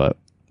off. But,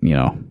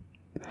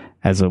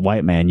 as a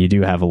white man, you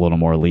do have a little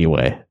more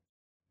leeway.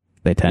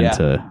 They tend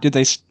to. Did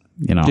they,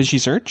 did she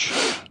search?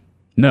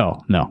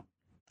 No.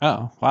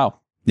 Oh, wow.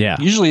 Yeah.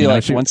 Usually,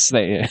 once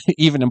they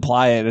even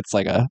imply it, it's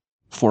like a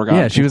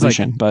foregone she was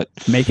conclusion, but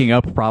making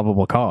up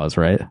probable cause,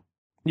 right?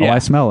 Yeah. Oh, I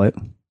smell it.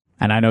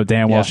 And I know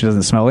damn well she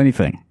doesn't smell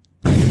anything.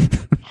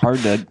 Hard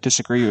to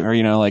disagree, or,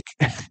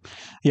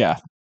 yeah.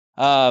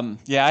 I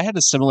had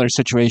a similar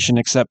situation,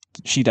 except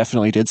she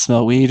definitely did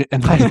smell weed,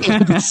 and I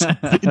didn't do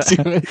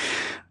it.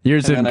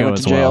 Yours didn't go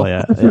as well,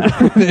 yeah.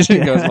 It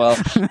didn't go as well.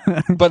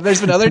 But there's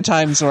been other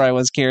times where I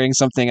was carrying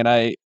something and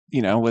I,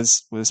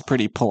 was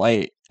pretty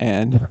polite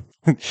and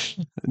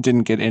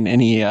didn't get in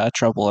any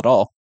trouble at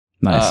all.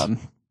 Nice.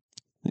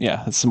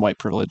 It's some white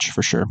privilege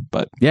for sure.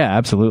 But yeah,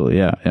 absolutely.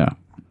 Yeah.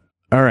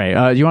 All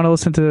right. You want to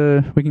listen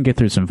to? We can get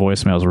through some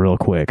voicemails real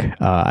quick.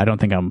 I don't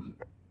think I'm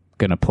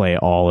gonna play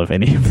all of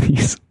any of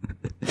these.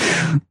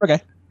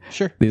 Okay,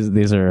 sure.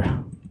 These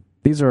are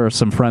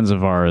some friends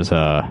of ours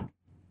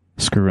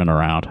screwing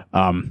around.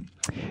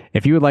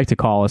 If you would like to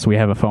call us, we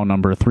have a phone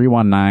number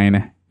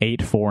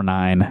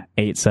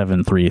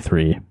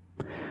 319-849-8733.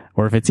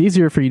 Or if it's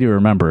easier for you to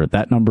remember,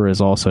 that number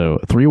is also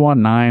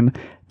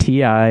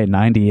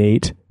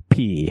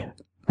 319-TI98P.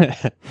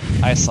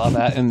 I saw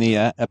that in the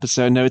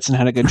episode notes and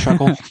had a good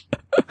chuckle.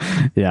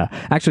 Yeah.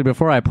 Actually,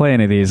 before I play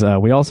any of these,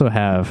 we also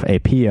have a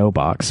P.O.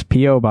 Box.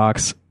 P.O.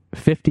 Box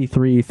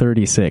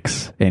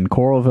 5336 in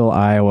Coralville,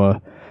 Iowa,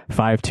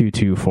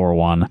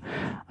 52241.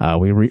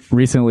 We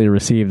recently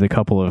received a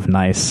couple of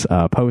nice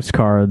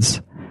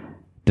postcards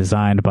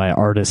designed by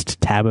artist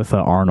Tabitha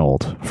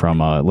Arnold from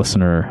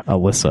listener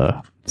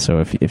Alyssa. So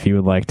if you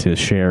would like to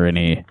share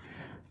any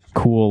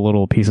cool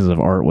little pieces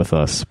of art with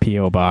us,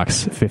 P.O.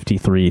 Box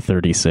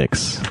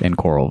 5336 in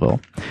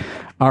Coralville.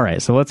 All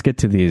right, so let's get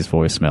to these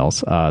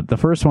voicemails. The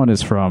first one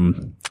is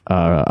from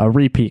a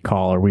repeat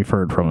caller. We've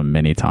heard from him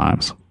many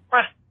times.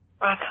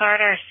 Rock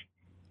Carter,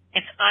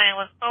 it's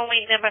Iowa's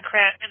only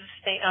Democrat and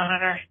state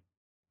auditor,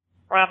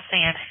 Rob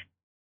Sand.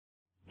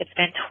 It's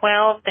been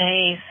 12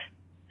 days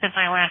since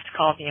I last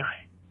called you.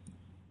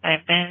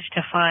 I've managed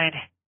to find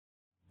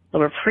a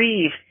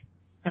reprieve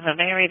in the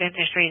Varied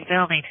Industries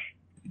building.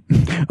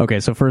 Okay,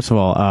 so first of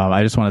all,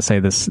 I just want to say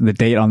the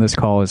date on this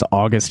call is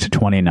August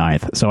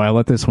 29th, so I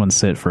let this one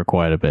sit for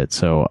quite a bit,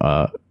 so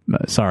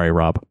sorry,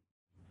 Rob.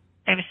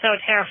 I'm so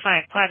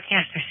terrified,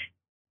 podcasters.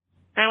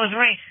 I was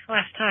right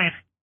last time.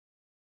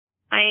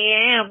 I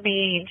am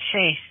being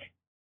chased.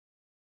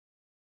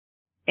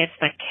 It's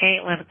the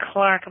Caitlin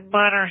Clark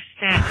Butter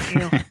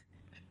statue.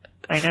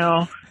 I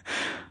know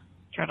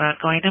you're not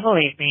going to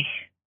believe me,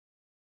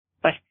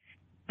 but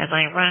as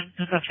I run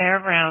through the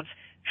fairgrounds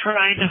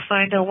trying to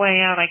find a way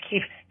out, I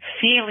keep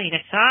feeling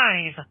its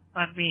eyes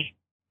on me.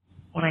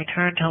 When I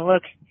turn to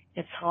look,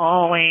 it's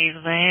always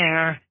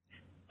there.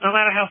 No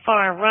matter how far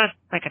I run,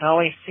 I can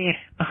always see it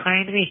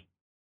behind me.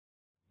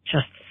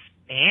 Just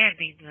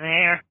standing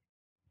there.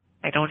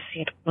 I don't see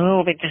it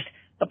move, it just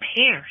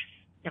appears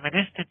in the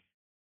distance.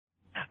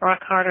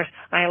 Rock Harders,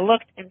 I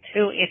looked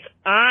into its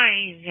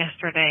eyes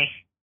yesterday.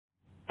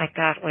 I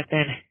got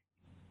within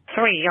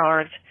 3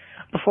 yards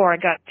before I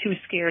got too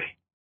scared.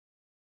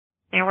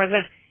 There was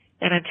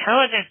an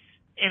intelligence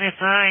in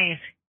its eyes.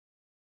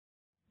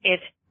 It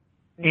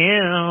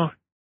knew.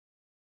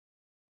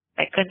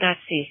 I could not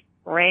see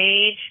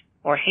rage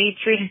or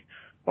hatred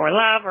or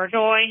love or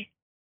joy,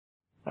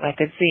 but I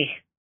could see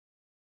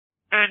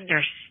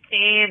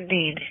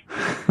understanding.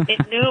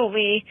 It knew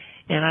me,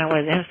 and I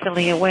was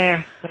instantly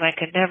aware that I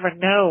could never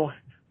know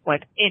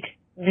what it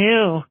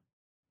knew.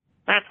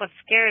 That's what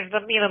scares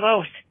me the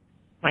most,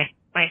 my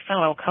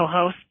fellow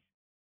co-host.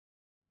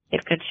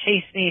 It could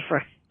chase me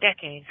for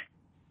decades,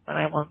 but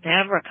I will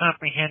never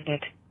comprehend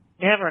it,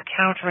 never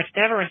counter it,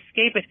 never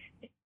escape it.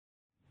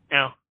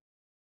 No.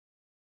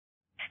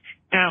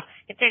 No,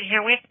 it's in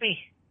here with me.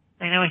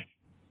 I know it.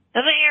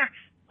 It's here.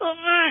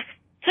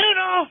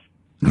 Toodles!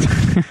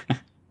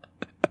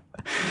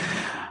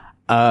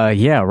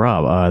 Yeah,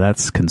 Rob,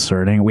 that's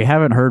concerning. We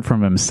haven't heard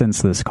from him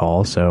since this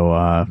call, so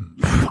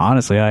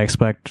honestly, I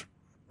suspect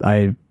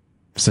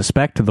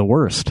the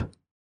worst.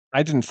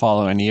 I didn't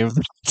follow any of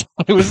it.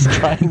 I was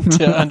trying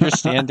to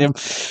understand him,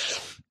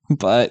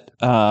 but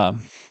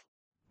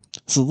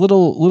it's a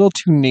little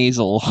too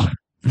nasal.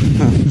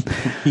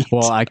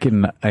 Well, I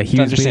can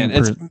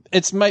understand.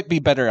 It might be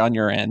better on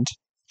your end.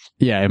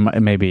 Yeah,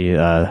 it may be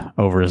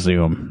over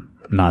Zoom.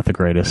 not the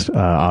greatest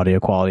audio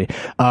quality.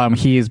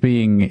 He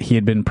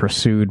had been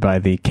pursued by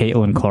the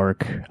Caitlin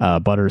Clark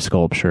butter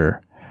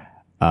sculpture.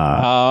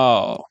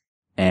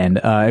 And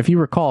if you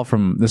recall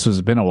this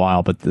has been a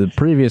while, but the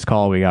previous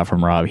call we got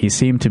from Rob, he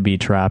seemed to be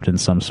trapped in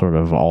some sort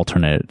of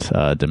alternate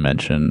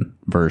dimension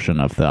version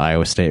of the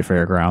Iowa State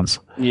Fairgrounds.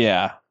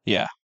 Yeah.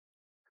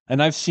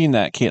 And I've seen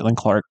that Caitlin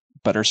Clark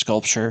butter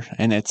sculpture,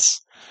 and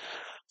it's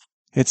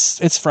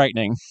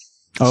frightening.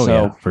 Oh, so,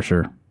 yeah, for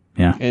sure.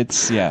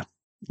 Yeah.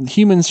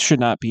 Humans should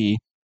not be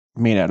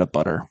made out of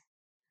butter.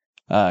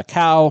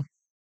 Cow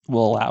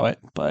will allow it,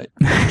 but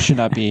should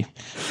not be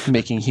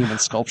making human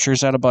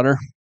sculptures out of butter.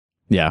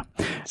 Yeah.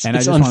 And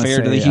it's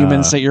unfair to the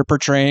humans that you're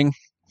portraying.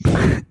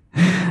 I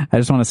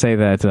just want to say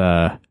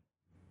that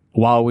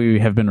while we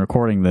have been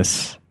recording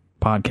this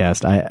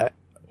podcast,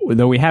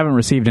 though we haven't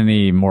received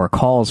any more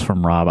calls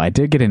from Rob, I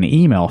did get an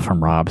email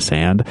from Rob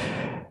Sand,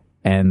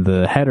 and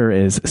the header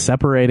is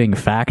separating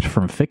fact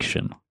from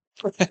fiction.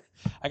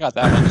 I got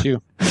that one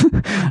too.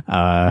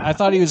 I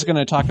thought he was going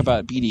to talk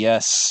about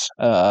BDS.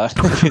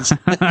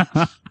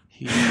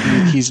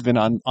 He's been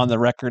on the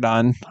record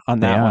on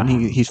that one.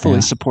 He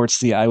fully supports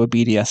the Iowa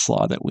BDS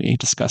law that we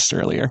discussed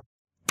earlier.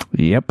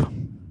 Yep,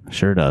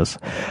 sure does.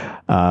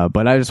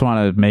 But I just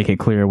want to make it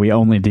clear we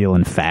only deal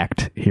in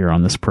fact here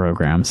on this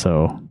program.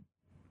 So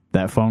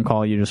that phone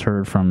call you just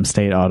heard from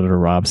State Auditor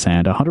Rob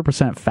Sand,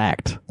 100%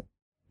 fact,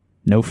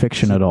 no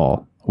fiction at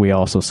all. We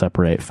also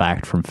separate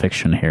fact from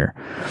fiction here.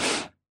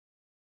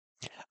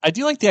 I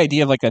do like the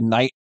idea of like a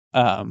night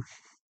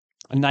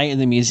in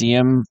the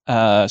museum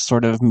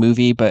sort of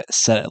movie, but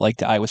set at like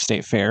the Iowa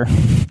State Fair.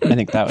 I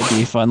think that would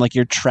be fun. Like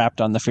you're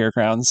trapped on the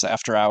fairgrounds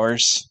after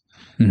hours.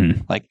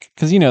 Mm-hmm. Like,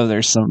 because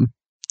there's some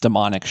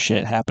demonic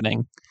shit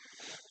happening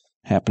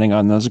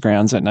on those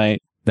grounds at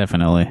night.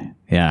 Definitely.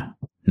 Yeah.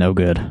 No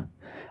good.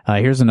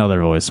 Here's another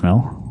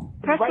voicemail.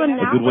 A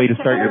good way to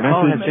start your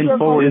message is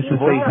to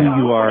say who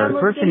you are. The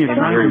person you're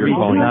trying to reach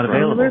is not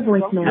available.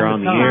 You're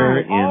on the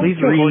air, and please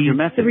record your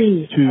message.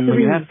 When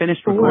you have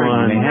finished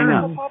recording, you may hang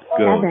up.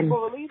 Go.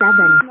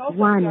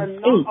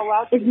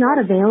 7718 is not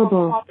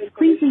available.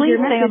 Please leave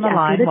your stay message on the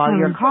line while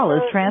tone. your call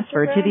is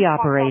transferred to the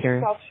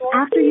operator.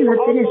 After you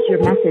have finished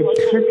your message,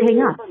 just hang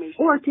up.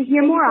 Or to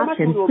hear more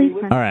options, please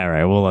press... All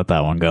right. We'll let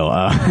that one go.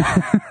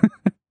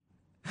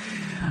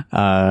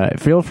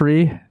 Feel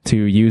free to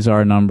use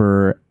our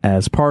number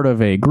as part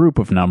of a group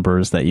of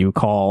numbers that you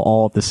call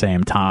all at the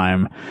same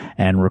time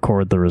and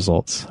record the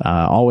results.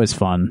 Always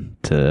fun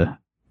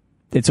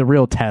it's a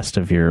real test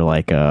of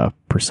your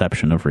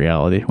perception of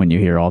reality when you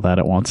hear all that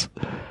at once.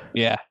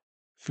 Yeah.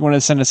 If you want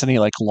to send us any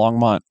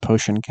Longmont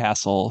Potion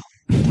Castle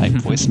type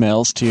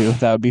voicemails too,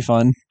 that would be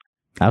fun.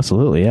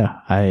 Absolutely. Yeah.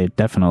 I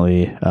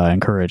definitely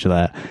encourage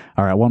that.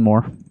 All right. One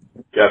more.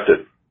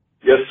 Captain.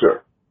 Yes,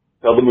 sir.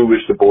 Tell them we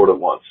wish to board at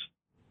once.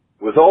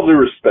 With all due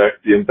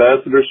respect, the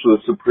ambassadors for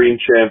the Supreme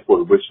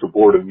Chancellor wish to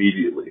board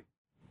immediately.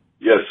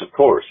 Yes, of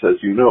course,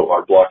 as you know,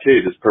 our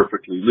blockade is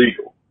perfectly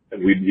legal,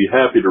 and we'd be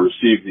happy to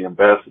receive the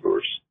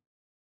ambassadors.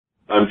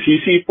 I'm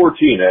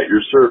TC-14 at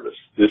your service.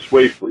 This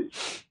way,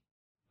 please.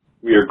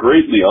 We are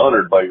greatly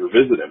honored by your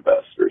visit,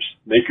 ambassadors.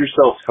 Make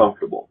yourselves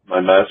comfortable.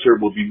 My master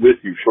will be with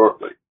you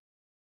shortly.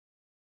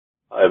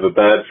 I have a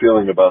bad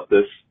feeling about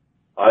this.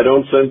 I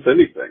don't sense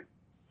anything.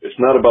 It's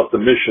not about the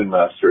mission,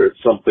 master.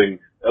 It's something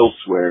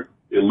elsewhere.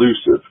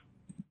 Elusive.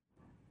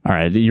 All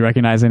right. Do you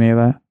recognize any of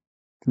that?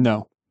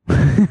 No.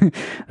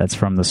 That's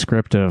from the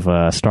script of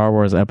Star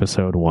Wars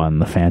Episode 1,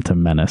 The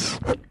Phantom Menace.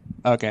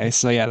 Okay,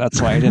 so yeah,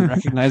 that's why I didn't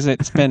recognize it.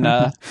 It's been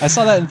I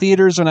saw that in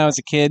theaters when I was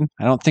a kid.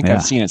 I don't think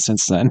I've seen it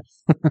since then.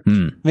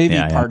 Maybe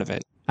part of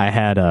it.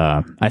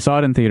 I saw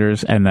it in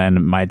theaters, and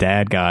then my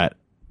dad got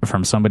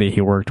from somebody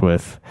he worked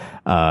with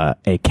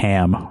a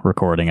cam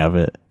recording of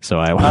it. So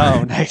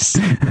nice.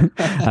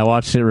 I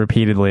watched it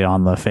repeatedly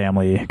on the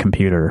family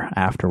computer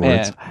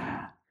afterwards.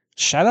 Man.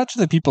 Shout out to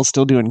the people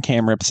still doing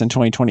cam rips in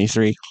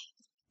 2023.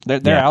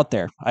 They're out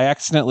there. I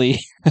accidentally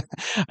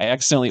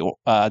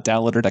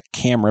downloaded a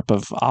cam rip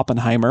of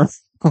Oppenheimer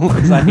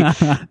because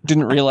I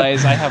didn't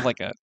realize I have a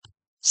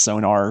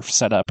sonar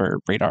setup or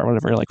radar,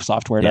 whatever,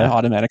 software to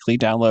automatically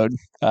download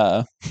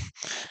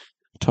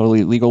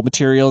totally legal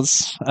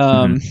materials.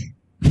 I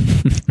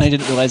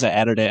didn't realize I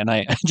added it, and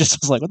I just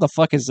was like, what the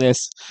fuck is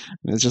this?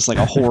 And it's just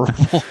a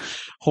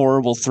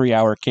horrible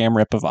 3-hour cam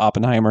rip of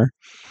Oppenheimer,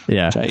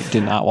 which I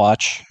did not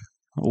watch.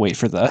 Wait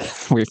for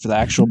the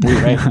actual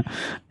Blu-ray.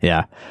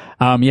 Yeah.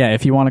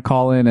 If you want to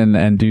call in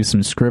and do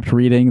some script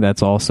reading,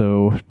 that's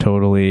also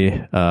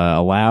totally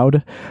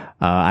allowed.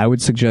 I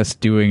would suggest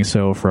doing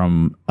so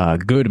from a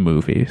good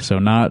movie. So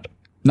not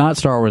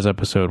Star Wars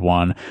Episode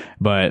 1,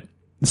 but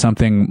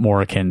something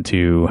more akin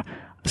to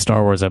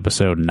Star Wars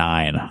Episode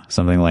 9,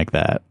 something like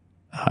that.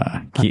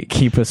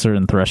 Keep a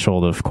certain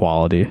threshold of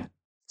quality.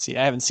 See,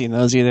 I haven't seen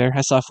those either.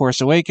 I saw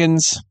Force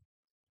Awakens.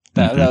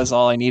 That was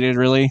all I needed,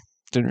 really.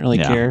 Didn't really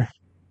care.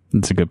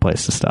 It's a good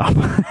place to stop.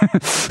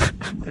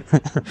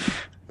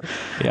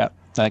 Yeah,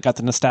 I got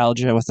the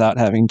nostalgia without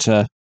having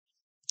to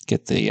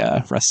get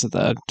the rest of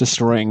the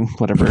destroying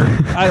whatever.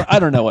 I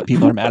don't know what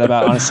people are mad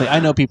about. Honestly, I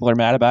know people are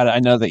mad about it. I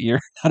know that you're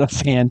not a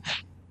fan.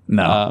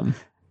 No.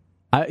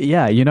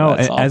 Yeah, you know,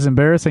 as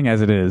embarrassing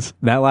as it is,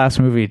 that last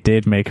movie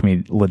did make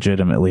me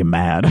legitimately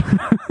mad.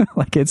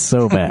 Like, it's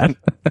so bad.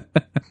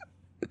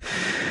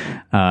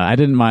 I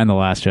didn't mind The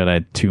Last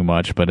Jedi too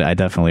much, but I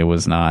definitely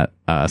was not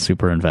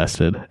super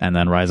invested. And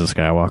then Rise of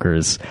Skywalker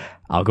is,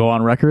 I'll go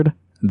on record,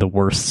 the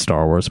worst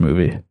Star Wars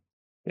movie.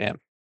 Yeah.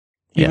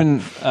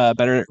 Even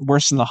better,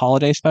 worse than the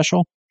holiday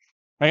special?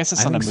 I guess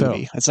it's not a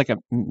movie. So. It's like a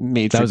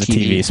made for TV. That was a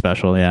TV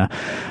special, yeah.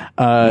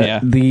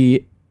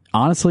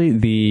 Honestly,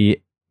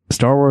 the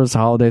Star Wars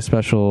holiday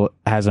special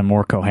has a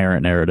more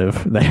coherent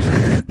narrative than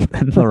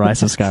The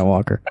Rise of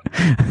Skywalker.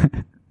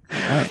 All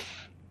right.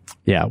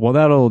 Yeah, well,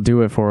 that'll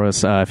do it for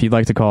us. If you'd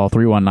like to call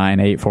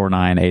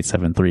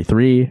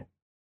 319-849-8733,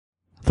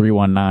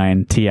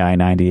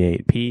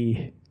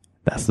 319-TI98P.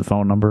 That's the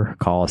phone number.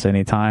 Call us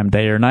anytime,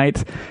 day or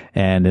night,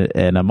 and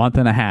in a month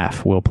and a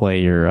half, we'll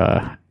play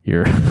your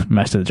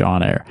message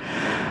on air.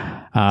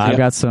 I've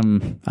got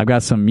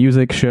some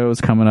music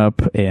shows coming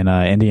up in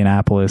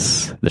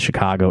Indianapolis, the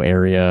Chicago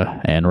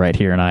area, and right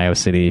here in Iowa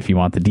City. If you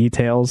want the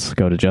details,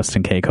 go to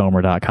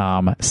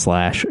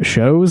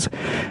JustinKComer.com/shows.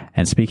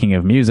 And speaking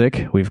of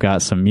music, we've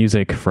got some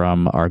music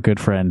from our good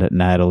friend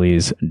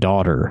Natalie's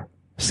daughter,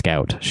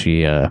 Scout.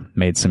 She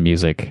made some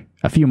music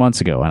a few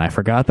months ago, and I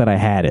forgot that I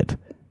had it.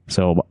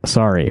 So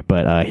sorry,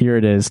 but here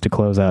it is to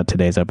close out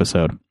today's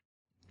episode.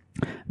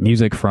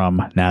 Music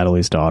from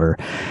Natalie's daughter.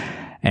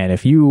 And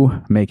if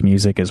you make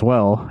music as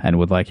well and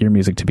would like your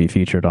music to be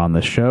featured on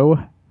this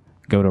show,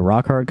 go to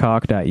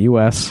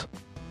rockhardcock.us,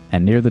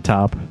 and near the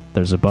top,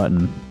 there's a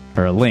button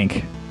or a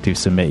link to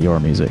submit your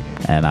music.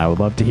 And I would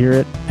love to hear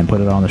it and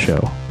put it on the show.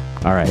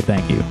 All right,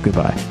 thank you.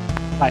 Goodbye.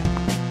 Bye.